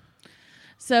yeah.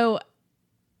 So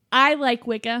I like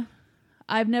Wicca.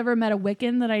 I've never met a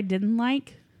Wiccan that I didn't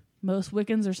like. Most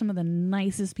Wiccans are some of the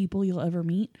nicest people you'll ever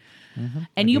meet. Mm-hmm.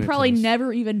 And you probably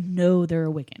never even know they're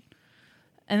a Wiccan.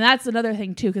 And that's another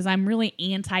thing, too, because I'm really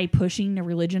anti-pushing the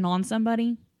religion on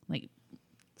somebody. Like,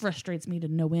 frustrates me to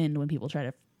no end when people try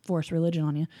to force religion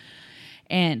on you.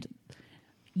 And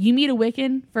you meet a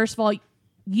Wiccan, first of all,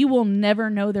 you will never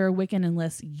know they're a Wiccan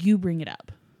unless you bring it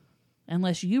up.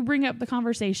 Unless you bring up the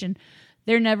conversation,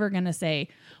 they're never going to say,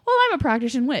 well, I'm a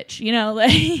practicing witch. So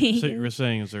you're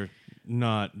saying is they're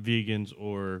not vegans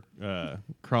or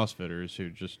CrossFitters who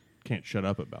just can't shut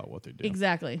up about what they do.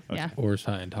 Exactly. Okay. Yeah. Or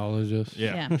Scientologists.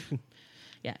 Yeah.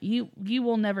 Yeah. You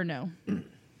will never know.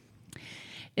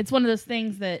 It's one of those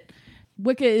things that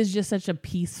Wicca is just such a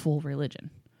peaceful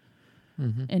religion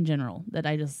in general that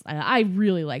I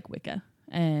really like Wicca.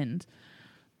 And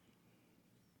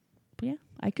yeah,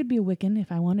 I could be a Wiccan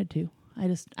if I wanted to. I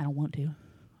don't want to.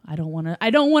 I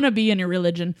don't want to be in a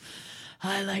religion.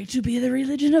 I like to be the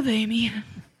religion of Amy.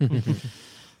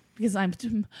 Because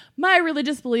my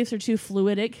religious beliefs are too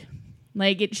fluidic.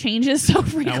 Like, it changes so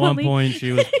frequently. At one point,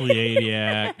 she was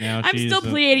Pleiadiac. Now I'm still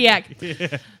Pleiadiac.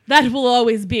 Yeah. That will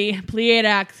always be.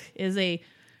 Pleiadiac is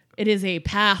a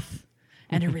path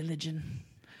and a religion.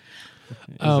 It's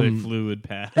a fluid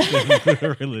path.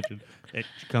 A religion. It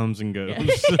comes and goes.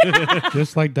 Yeah.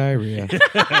 Just like diarrhea.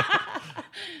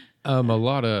 A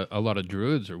lot of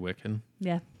druids are Wiccan.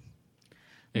 Yeah.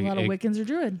 A lot of Wiccans are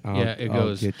druid. It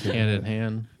goes hand in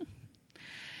hand.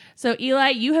 So, Eli,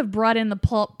 you have brought in the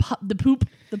poop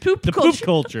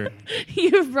culture.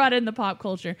 You've brought in the pop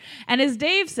culture. And as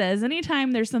Dave says,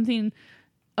 anytime there's something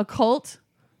occult,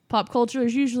 pop culture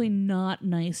is usually not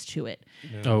nice to it.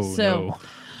 No.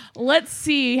 Let's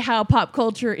see how pop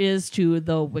culture is to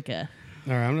the Wicca.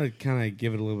 All right, I'm going to kind of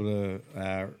give it a little bit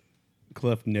of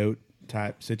Cliff Note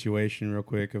type situation real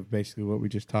quick of basically what we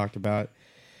just talked about.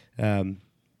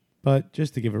 But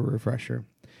just to give a refresher.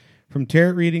 From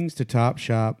tarot readings to Top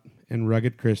Shop and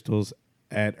rugged crystals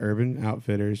at Urban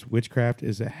Outfitters, witchcraft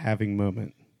is a having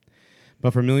moment.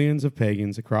 But for millions of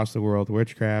pagans across the world,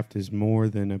 witchcraft is more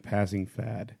than a passing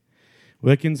fad.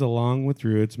 Wiccans, along with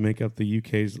Druids, make up the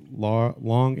UK's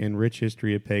long and rich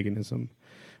history of paganism,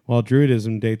 while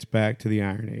Druidism dates back to the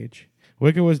Iron Age.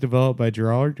 Wicca was developed by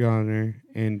Gerard Garner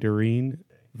and Doreen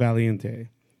Valiente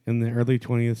in the early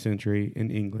 20th century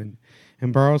in England,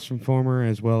 and borrows from former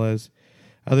as well as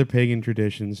other pagan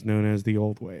traditions known as the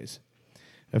Old Ways.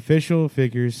 Official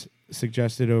figures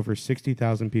suggested over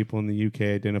 60,000 people in the UK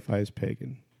identify as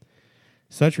pagan.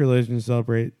 Such religions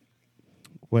celebrate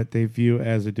what they view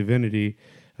as a divinity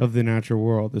of the natural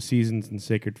world, the seasons, and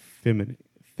sacred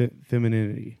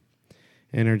femininity,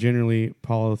 and are generally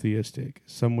polytheistic.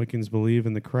 Some Wiccans believe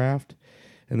in the craft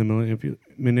and the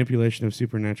manipulation of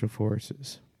supernatural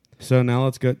forces. So now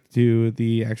let's get to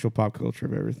the actual pop culture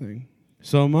of everything.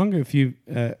 So among the few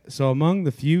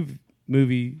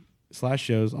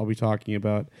movie/shows I'll be talking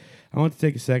about, I want to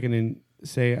take a second and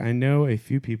say I know a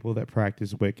few people that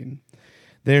practice Wiccan.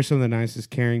 They're some of the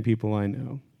nicest, caring people I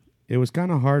know. It was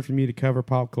kind of hard for me to cover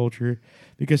pop culture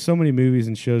because so many movies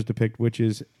and shows depict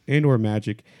witches and or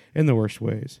magic in the worst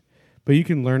ways. But you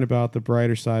can learn about the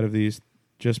brighter side of these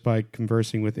just by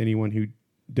conversing with anyone who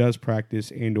does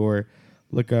practice and or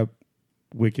look up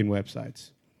Wiccan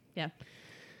websites. Yeah.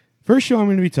 First show I'm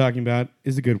going to be talking about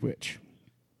is The Good Witch.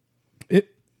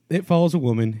 It follows a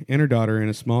woman and her daughter in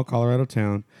a small Colorado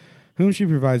town whom she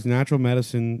provides natural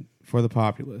medicine for the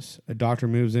populace. A doctor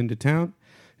moves into town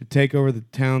to take over the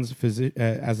town's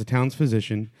as a town's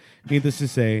physician. Needless to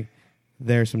say,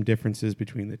 there are some differences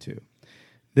between the two.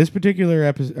 This particular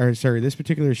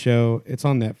show, it's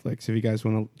on Netflix if you guys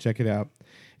want to check it out.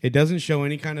 It doesn't show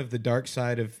any kind of the dark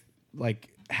side of like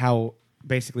how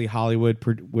basically Hollywood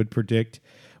would predict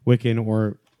Wiccan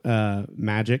or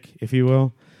magic, if you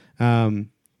will.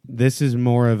 This is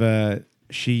more of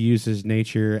she uses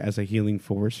nature as a healing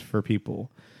force for people.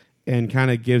 and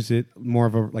kind of gives it more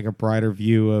of a brighter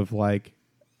view of like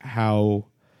how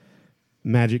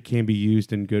magic can be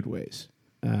used in good ways.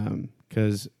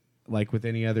 Because like with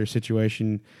any other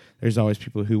situation, there's always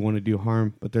people who want to do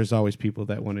harm, but there's always people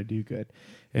that want to do good.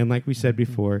 And like we said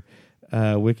before,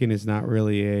 Wiccan is not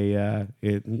really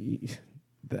it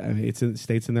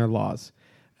states in their laws.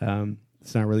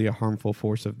 It's not really a harmful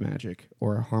force of magic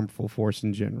or a harmful force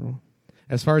in general.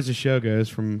 As far as the show goes,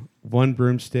 from 1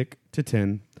 broomstick to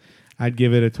 10, I'd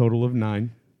give it a total of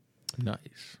 9.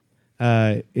 Nice.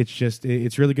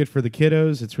 It's really good for the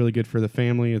kiddos. It's really good for the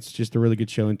family. It's just a really good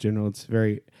show in general. It's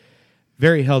very,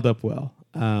 very held up well.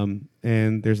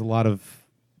 And there's a lot of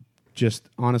just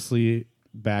honestly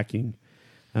backing.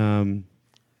 But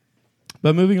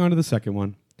moving on to the second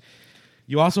one,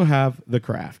 you also have The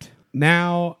Craft.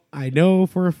 Now, I know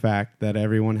for a fact that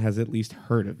everyone has at least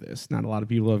heard of this. Not a lot of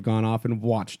people have gone off and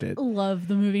watched it. Love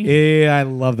the movie. Yeah, I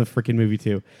love the freaking movie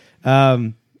too.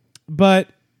 But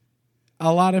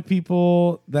a lot of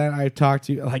people that I've talked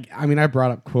to, I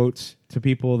brought up quotes to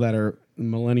people that are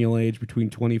millennial age between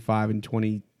 25 and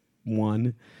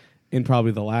 21 in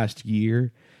probably the last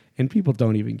year, and people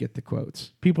don't even get the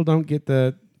quotes. People don't get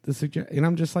the and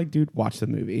I'm just like, dude, watch the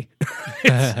movie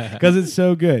because it's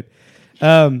so good.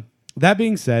 That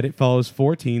being said, it follows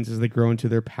 4 teens as they grow into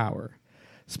their power.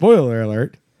 Spoiler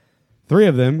alert, 3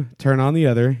 of them turn on the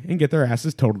other and get their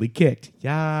asses totally kicked.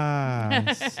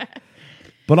 Yes.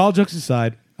 But all jokes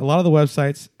aside, a lot of the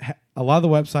websites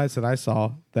that I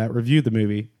saw that reviewed the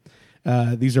movie,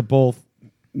 these are both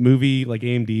movie like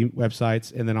AMD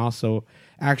websites and then also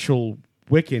actual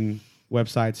Wiccan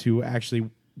websites who actually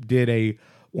did a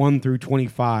 1 through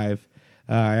 25.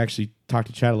 I actually talked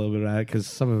to Chad a little bit about it because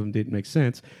some of them didn't make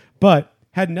sense, but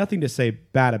had nothing to say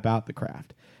bad about The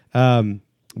Craft.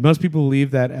 Most people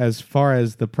believe that as far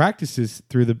as the practices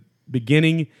through the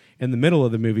beginning and the middle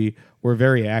of the movie were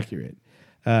very accurate.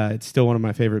 It's still one of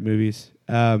my favorite movies.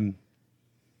 And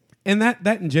that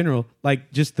in general,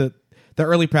 like just the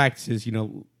early practices,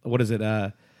 what is it?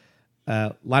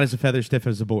 Light as a feather, stiff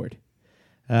as a board.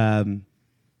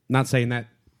 Not saying that.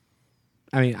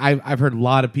 I mean, I've heard a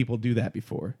lot of people do that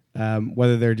before,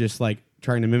 whether they're just like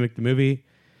trying to mimic the movie,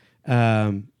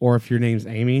 or if your name's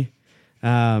Amy.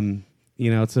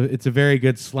 It's a very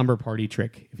good slumber party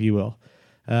trick, if you will.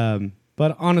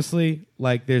 But honestly,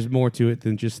 like there's more to it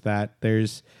than just that.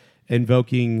 There's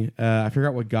invoking, I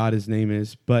forgot what god his name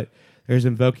is, but there's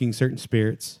invoking certain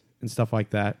spirits and stuff like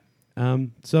that.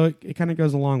 So it kind of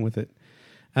goes along with it.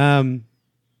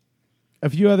 A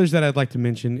few others that I'd like to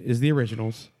mention is the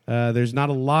originals. There's not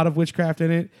a lot of witchcraft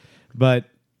in it, but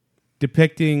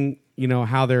depicting,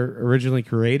 how they're originally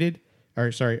created,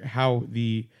 how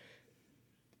the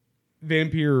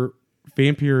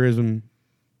vampirism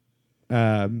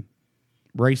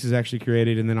race is actually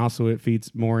created, and then also it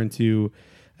feeds more into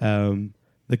the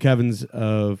covens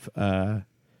of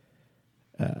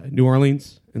New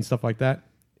Orleans and stuff like that.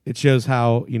 It shows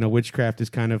how witchcraft is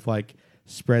kind of like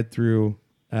spread through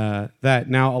that.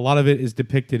 Now, a lot of it is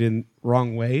depicted in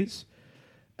wrong ways,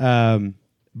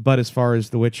 but as far as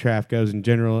the witchcraft goes in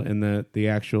general and the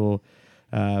actual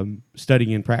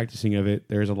studying and practicing of it,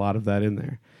 there's a lot of that in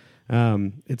there.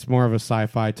 It's more of a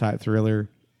sci-fi type thriller.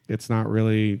 It's not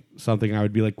really something I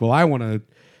would be like, well, I want to,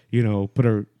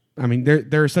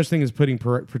 there are such things as putting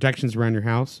protections around your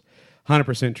house.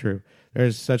 100% true.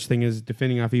 There's such thing as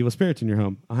defending off evil spirits in your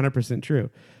home. 100% true.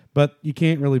 But you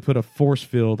can't really put a force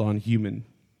field on human.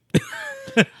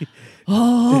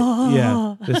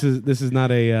 Yeah, this is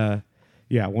not a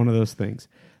one of those things.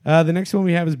 The next one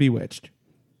we have is Bewitched.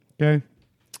 Okay,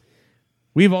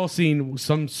 we've all seen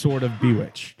some sort of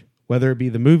Bewitched, whether it be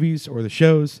the movies or the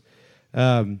shows.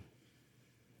 Very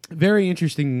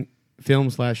interesting film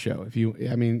 / show.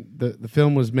 The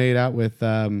film was made out with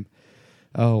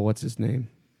what's his name?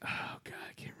 Oh God,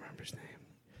 I can't remember his name.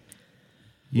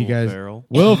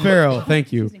 Will Ferrell.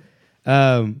 Thank you.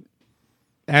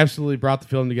 Absolutely brought the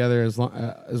film together as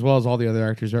well as all the other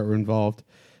actors that were involved.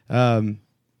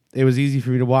 It was easy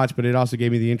for me to watch, but it also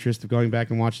gave me the interest of going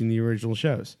back and watching the original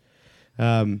shows.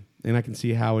 And I can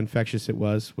see how infectious it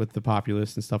was with the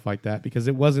populace and stuff like that, because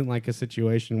it wasn't like a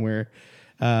situation where,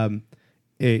 like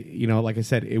I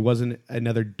said, it wasn't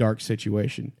another dark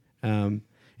situation. And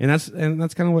that's kind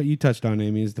of what you touched on,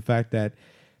 Amy, is the fact that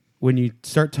when you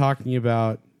start talking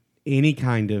about any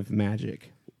kind of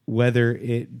magic, whether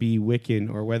it be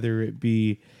Wiccan or whether it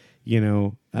be,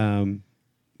 you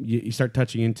start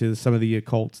touching into some of the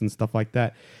occults and stuff like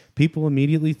that, people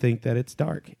immediately think that it's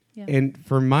dark. Yeah. And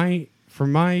from my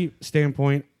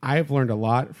standpoint, I've learned a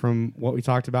lot from what we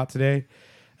talked about today.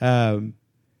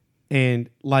 And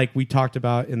like we talked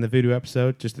about in the voodoo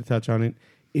episode, just to touch on it,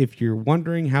 if you're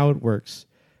wondering how it works,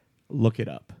 look it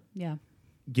up. Yeah.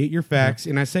 Get your facts.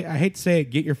 And I hate to say it,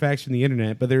 get your facts from the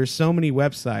internet, but there are so many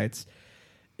websites.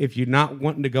 If you're not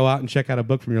wanting to go out and check out a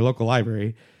book from your local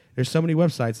library, there's so many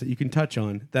websites that you can touch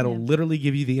on that'll literally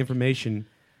give you the information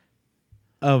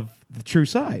of the true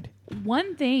side.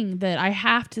 One thing that I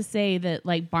have to say that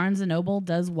like Barnes and Noble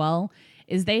does well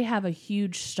is they have a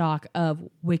huge stock of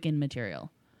Wiccan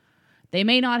material. They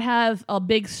may not have a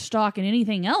big stock in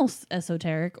anything else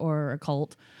esoteric or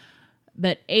occult,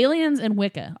 but aliens and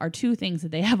Wicca are two things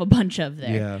that they have a bunch of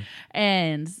there. Yeah.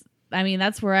 And I mean,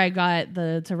 that's where I got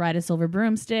to ride a silver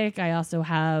broomstick. I also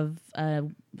have a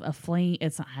flame.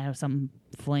 I have some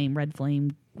flame, red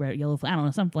flame, yellow flame. I don't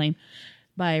know, some flame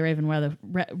by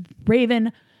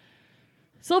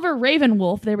Silver Raven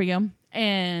Wolf. There we go.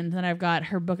 And then I've got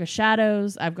her Book of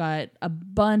Shadows. I've got a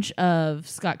bunch of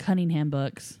Scott Cunningham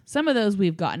books. Some of those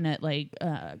we've gotten at like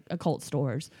occult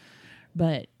stores.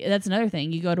 But that's another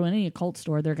thing. You go to any occult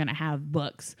store, they're going to have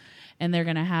books. And they're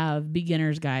going to have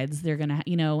beginner's guides. They're going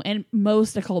to, and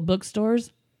most occult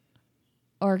bookstores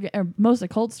or most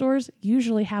occult stores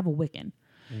usually have a Wiccan.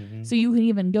 Mm-hmm. So you can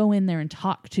even go in there and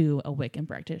talk to a Wiccan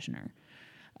practitioner.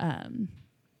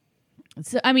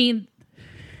 So, I mean,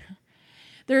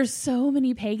 there's so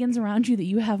many pagans around you that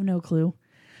you have no clue.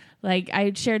 Like,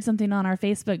 I shared something on our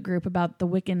Facebook group about the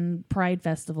Wiccan Pride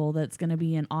Festival that's going to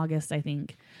be in August, I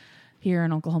think, here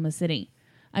in Oklahoma City.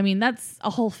 I mean, that's a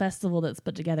whole festival that's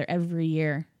put together every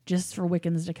year just for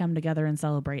Wiccans to come together and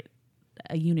celebrate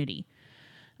a unity.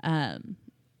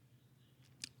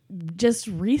 Just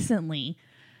recently,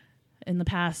 in the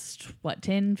past,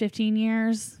 10, 15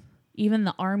 years, even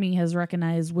the Army has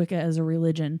recognized Wicca as a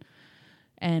religion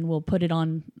and will put it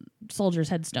on soldiers'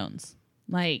 headstones.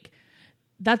 Like,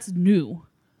 that's new.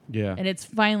 Yeah. And it's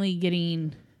finally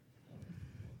getting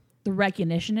the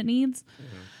recognition it needs.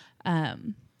 Mm-hmm.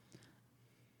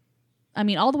 I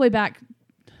mean, all the way back,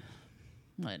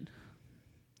 we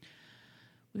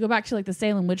go back to like the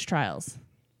Salem witch trials.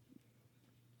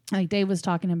 Like Dave was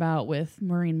talking about with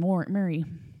Murray.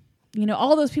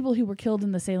 All those people who were killed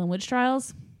in the Salem witch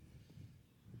trials,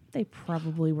 they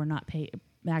probably were not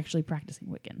actually practicing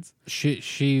Wiccans.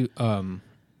 She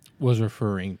was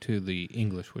referring to the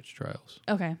English witch trials.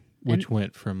 Okay. Which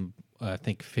went from, I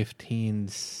think,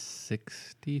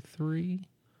 1563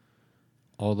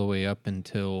 all the way up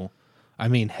until... I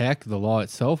mean, heck, the law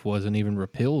itself wasn't even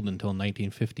repealed until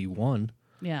 1951.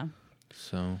 Yeah.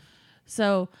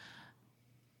 So,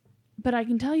 but I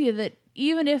can tell you that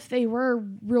even if they were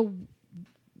real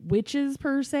witches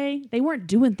per se, they weren't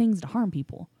doing things to harm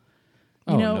people.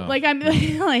 No. Like I'm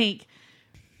like,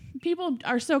 people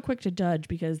are so quick to judge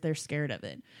because they're scared of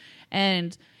it,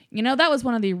 and that was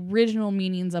one of the original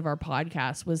meanings of our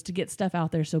podcast was to get stuff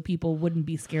out there so people wouldn't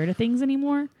be scared of things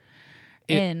anymore,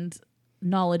 and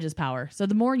knowledge is power. So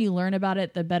the more you learn about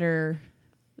it, the better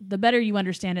you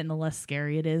understand it and the less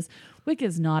scary it is. Wicca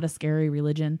is not a scary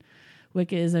religion.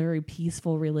 Wicca is a very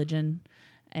peaceful religion,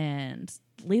 and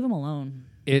leave them alone.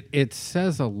 It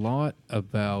says a lot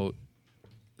about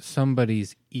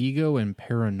somebody's ego and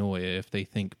paranoia if they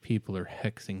think people are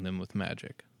hexing them with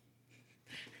magic.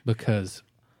 Because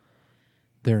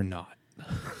they're not.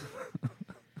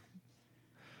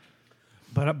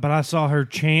 But I saw her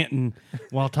chanting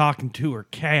while talking to her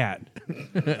cat.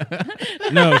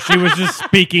 No, she was just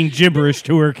speaking gibberish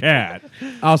to her cat.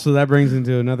 Also, that brings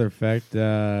into another fact,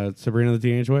 Sabrina the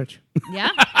Teenage Witch. Yeah?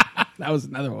 That was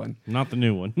another one. Not the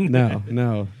new one.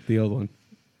 No, the old one.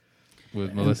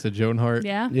 With Melissa Joan Hart.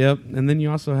 Yeah? Yep, and then you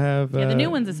also have... Yeah, the new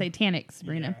one's a satanic,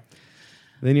 Sabrina. Yeah.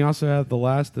 Then you also have the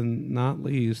last and not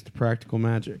least, Practical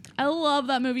Magic. I love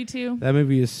that movie, too. That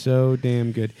movie is so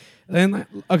damn good. And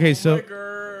okay,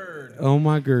 Oh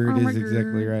my god is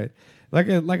exactly right.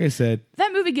 Like I said,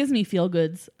 that movie gives me feel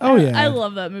goods. Oh yeah, I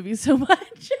love that movie so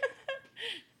much.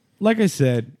 Like I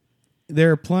said,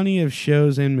 there are plenty of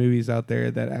shows and movies out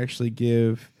there that actually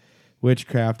give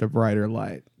witchcraft a brighter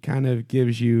light. Kind of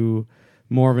gives you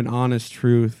more of an honest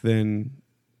truth than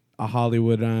a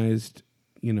Hollywoodized,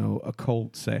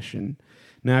 occult session.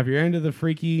 Now, if you're into the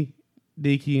freaky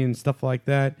deaky and stuff like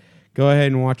that, go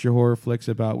ahead and watch your horror flicks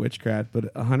about witchcraft,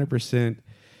 but 100%,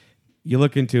 you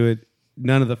look into it,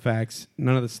 none of the facts,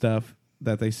 none of the stuff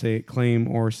that they claim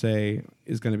or say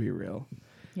is going to be real.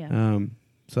 Yeah.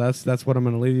 So that's what I'm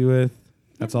going to leave you with.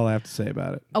 That's all I have to say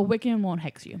about it. A Wiccan won't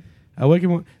hex you. A Wiccan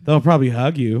won't. They'll probably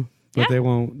hug you, but Yeah. they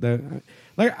won't.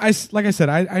 Like I said,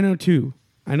 I know two.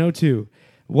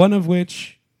 One of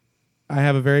which I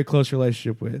have a very close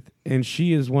relationship with, and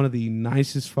she is one of the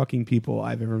nicest fucking people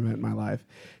I've ever met in my life.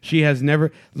 She has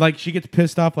never, like, she gets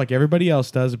pissed off like everybody else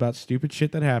does about stupid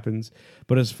shit that happens,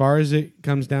 but as far as it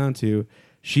comes down to,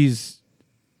 she's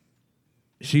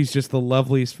just the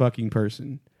loveliest fucking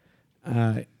person.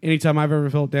 Anytime I've ever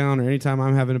felt down or anytime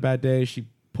I'm having a bad day, she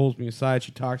pulls me aside,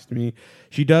 she talks to me,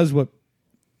 she does what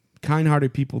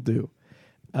kind-hearted people do.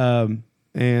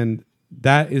 And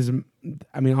that is,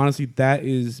 I mean, honestly, that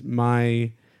is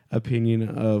my opinion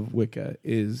of Wicca,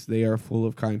 is they are full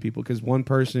of kind people. Because one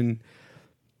person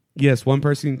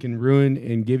can ruin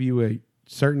and give you a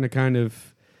certain kind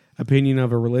of opinion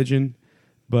of a religion,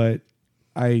 but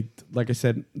like I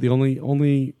said, the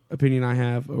only opinion I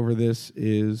have over this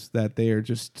is that they are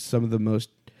just some of the most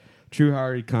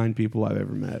true-hearted, kind people I've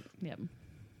ever met. Yep.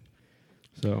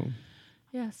 So...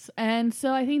 Yes, and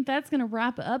so I think that's going to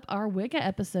wrap up our Wicca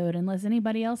episode, unless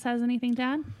anybody else has anything to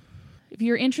add. If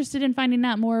you're interested in finding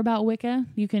out more about Wicca,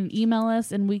 you can email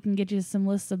us and we can get you some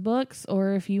lists of books,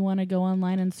 or if you want to go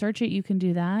online and search it, you can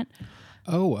do that.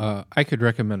 Oh, I could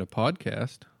recommend a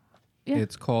podcast. Yeah.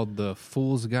 It's called The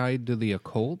Fool's Guide to the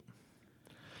Occult.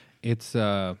 It's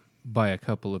by a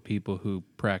couple of people who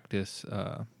practice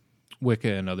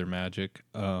Wicca and other magic.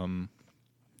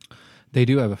 They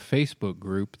do have a Facebook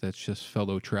group that's just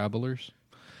fellow travelers.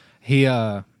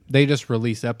 They just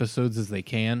release episodes as they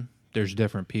can. There's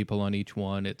different people on each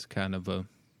one. It's kind of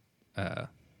a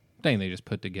thing they just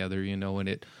put together, and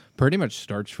it pretty much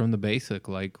starts from the basic,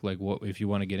 like what if you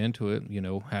want to get into it,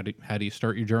 how do you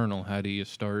start your journal? How do you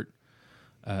start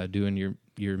doing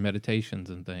your meditations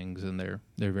and things? And they're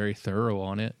very thorough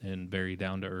on it and very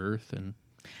down to earth. And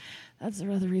that's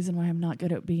the other reason why I'm not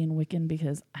good at being Wiccan,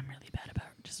 because I'm really bad about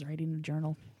just writing a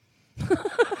journal.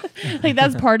 Like,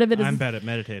 that's part of it. I'm bad at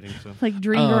meditating, so like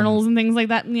dream journals and things like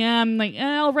that. Yeah, I'm like,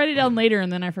 I'll write it down later,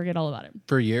 and then I forget all about it.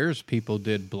 For years, people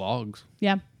did blogs.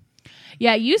 Yeah.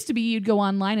 Yeah, it used to be you'd go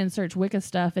online and search Wicca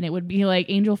stuff, and it would be like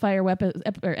Angel Fire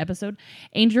episode,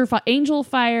 Angel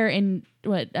Fire, and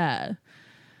what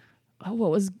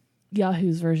was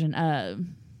Yahoo's version?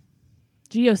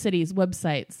 GeoCities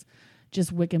websites,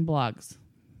 just Wiccan blogs.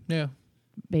 Yeah,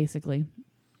 basically,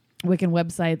 Wiccan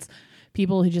websites.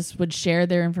 People who just would share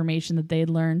their information that they'd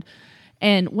learned.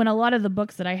 And when a lot of the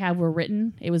books that I have were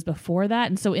written, it was before that.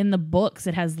 And so in the books,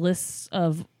 it has lists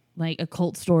of like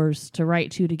occult stores to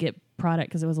write to get product,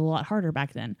 because it was a lot harder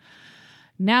back then.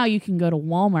 Now you can go to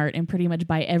Walmart and pretty much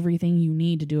buy everything you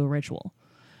need to do a ritual.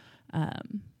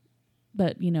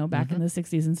 But, back in the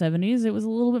 60s and 70s, it was a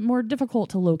little bit more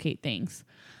difficult to locate things.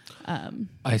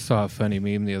 I saw a funny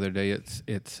meme the other day.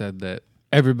 It said that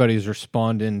everybody's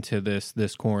responding to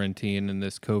this quarantine and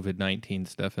this COVID-19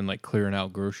 stuff and like clearing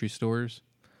out grocery stores,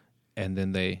 and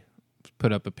then they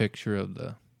put up a picture of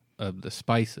the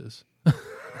spices,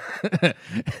 and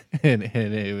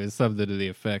it was something to the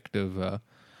effect of,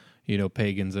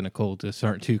 pagans and occultists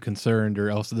aren't too concerned, or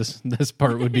else this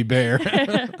part would be bare.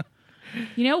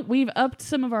 We've upped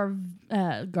some of our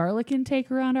garlic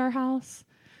intake around our house,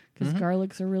 because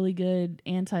garlic's a really good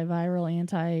antiviral,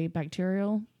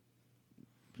 antibacterial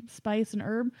spice and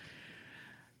herb.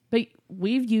 But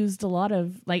we've used a lot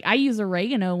of, like, I use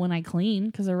oregano when I clean,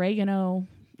 because oregano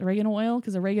oil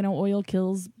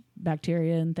kills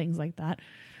bacteria and things like that.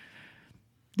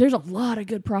 There's a lot of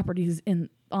good properties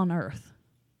on Earth,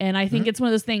 and I think it's one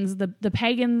of those things. The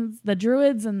pagans, the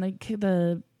Druids, and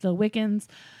the Wiccans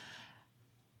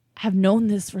have known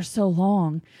this for so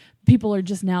long. People are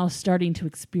just now starting to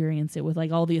experience it with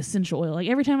like all the essential oil. Like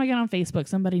every time I get on Facebook,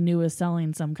 somebody new is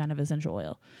selling some kind of essential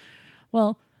oil.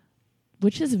 Well,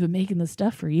 witches have been making this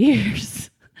stuff for years.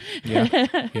 Yeah.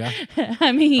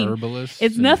 I mean, herbalists.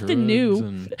 It's nothing new.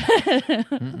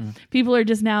 And people are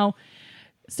just now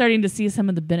starting to see some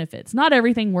of the benefits. Not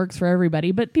everything works for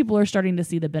everybody, but people are starting to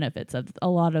see the benefits of a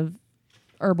lot of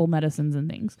herbal medicines and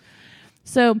things.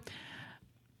 So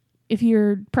if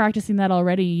you're practicing that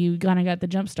already, you kind of got the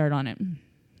jump start on it.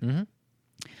 Mm-hmm.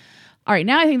 All right,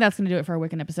 now I think that's going to do it for our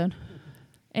Wiccan episode.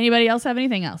 Anybody else have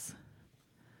anything else?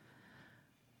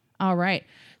 All right.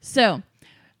 So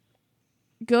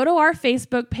go to our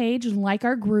Facebook page and like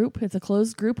our group. It's a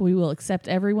closed group. We will accept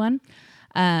everyone.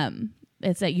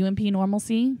 It's at UMP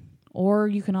Normalcy, or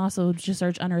you can also just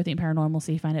search Unearthing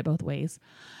Paranormalcy. Find it both ways.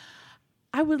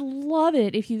 I would love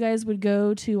it if you guys would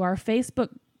go to our Facebook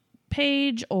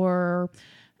page or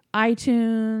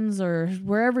iTunes or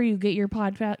wherever you get your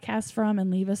podcast from and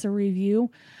leave us a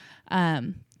review.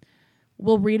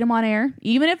 We'll read them on air.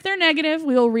 Even if they're negative,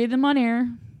 we will read them on air.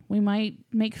 We might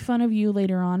make fun of you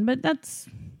later on, but that's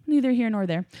neither here nor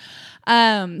there.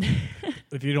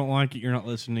 If you don't like it, you're not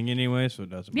listening anyway, so it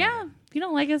doesn't matter. Yeah, if you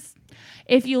don't like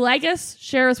us,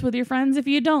 share us with your friends. If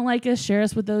you don't like us, share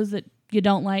us with those that you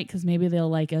don't like, because maybe they'll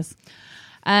like us.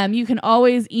 You can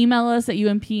always email us at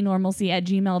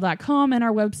umpnormalcy@gmail.com, and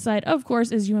our website, of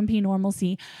course, is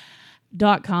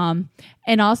umpnormalcy.com.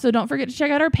 And also, don't forget to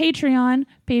check out our Patreon,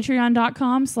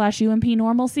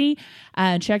 patreon.com/umpnormalcy.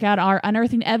 Check out our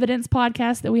Unearthing Evidence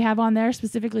podcast that we have on there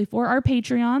specifically for our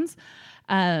Patreons.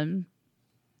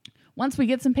 Once we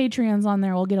get some Patreons on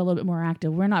there, we'll get a little bit more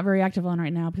active. We're not very active on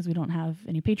right now because we don't have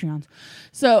any Patreons.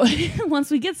 So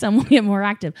once we get some, we'll get more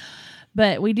active.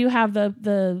 But we do have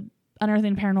the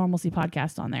Unearthing Paranormalcy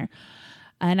podcast on there.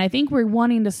 And I think we're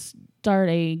wanting to start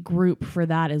a group for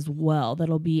that as well.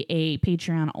 That'll be a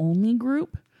Patreon only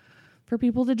group for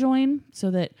people to join,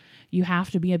 so that you have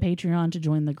to be a Patreon to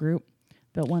join the group.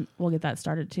 But we'll get that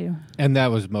started too. And that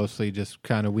was mostly just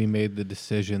kind of, we made the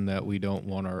decision that we don't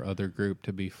want our other group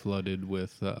to be flooded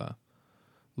with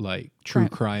like true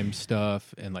crime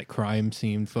stuff and like crime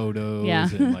scene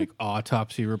photos and like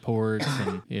autopsy reports.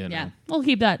 And, you know. Yeah, we'll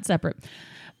keep that separate.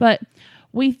 But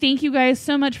we thank you guys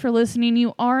so much for listening.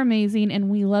 You are amazing, and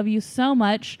we love you so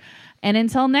much. And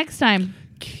until next time,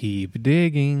 keep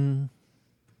digging.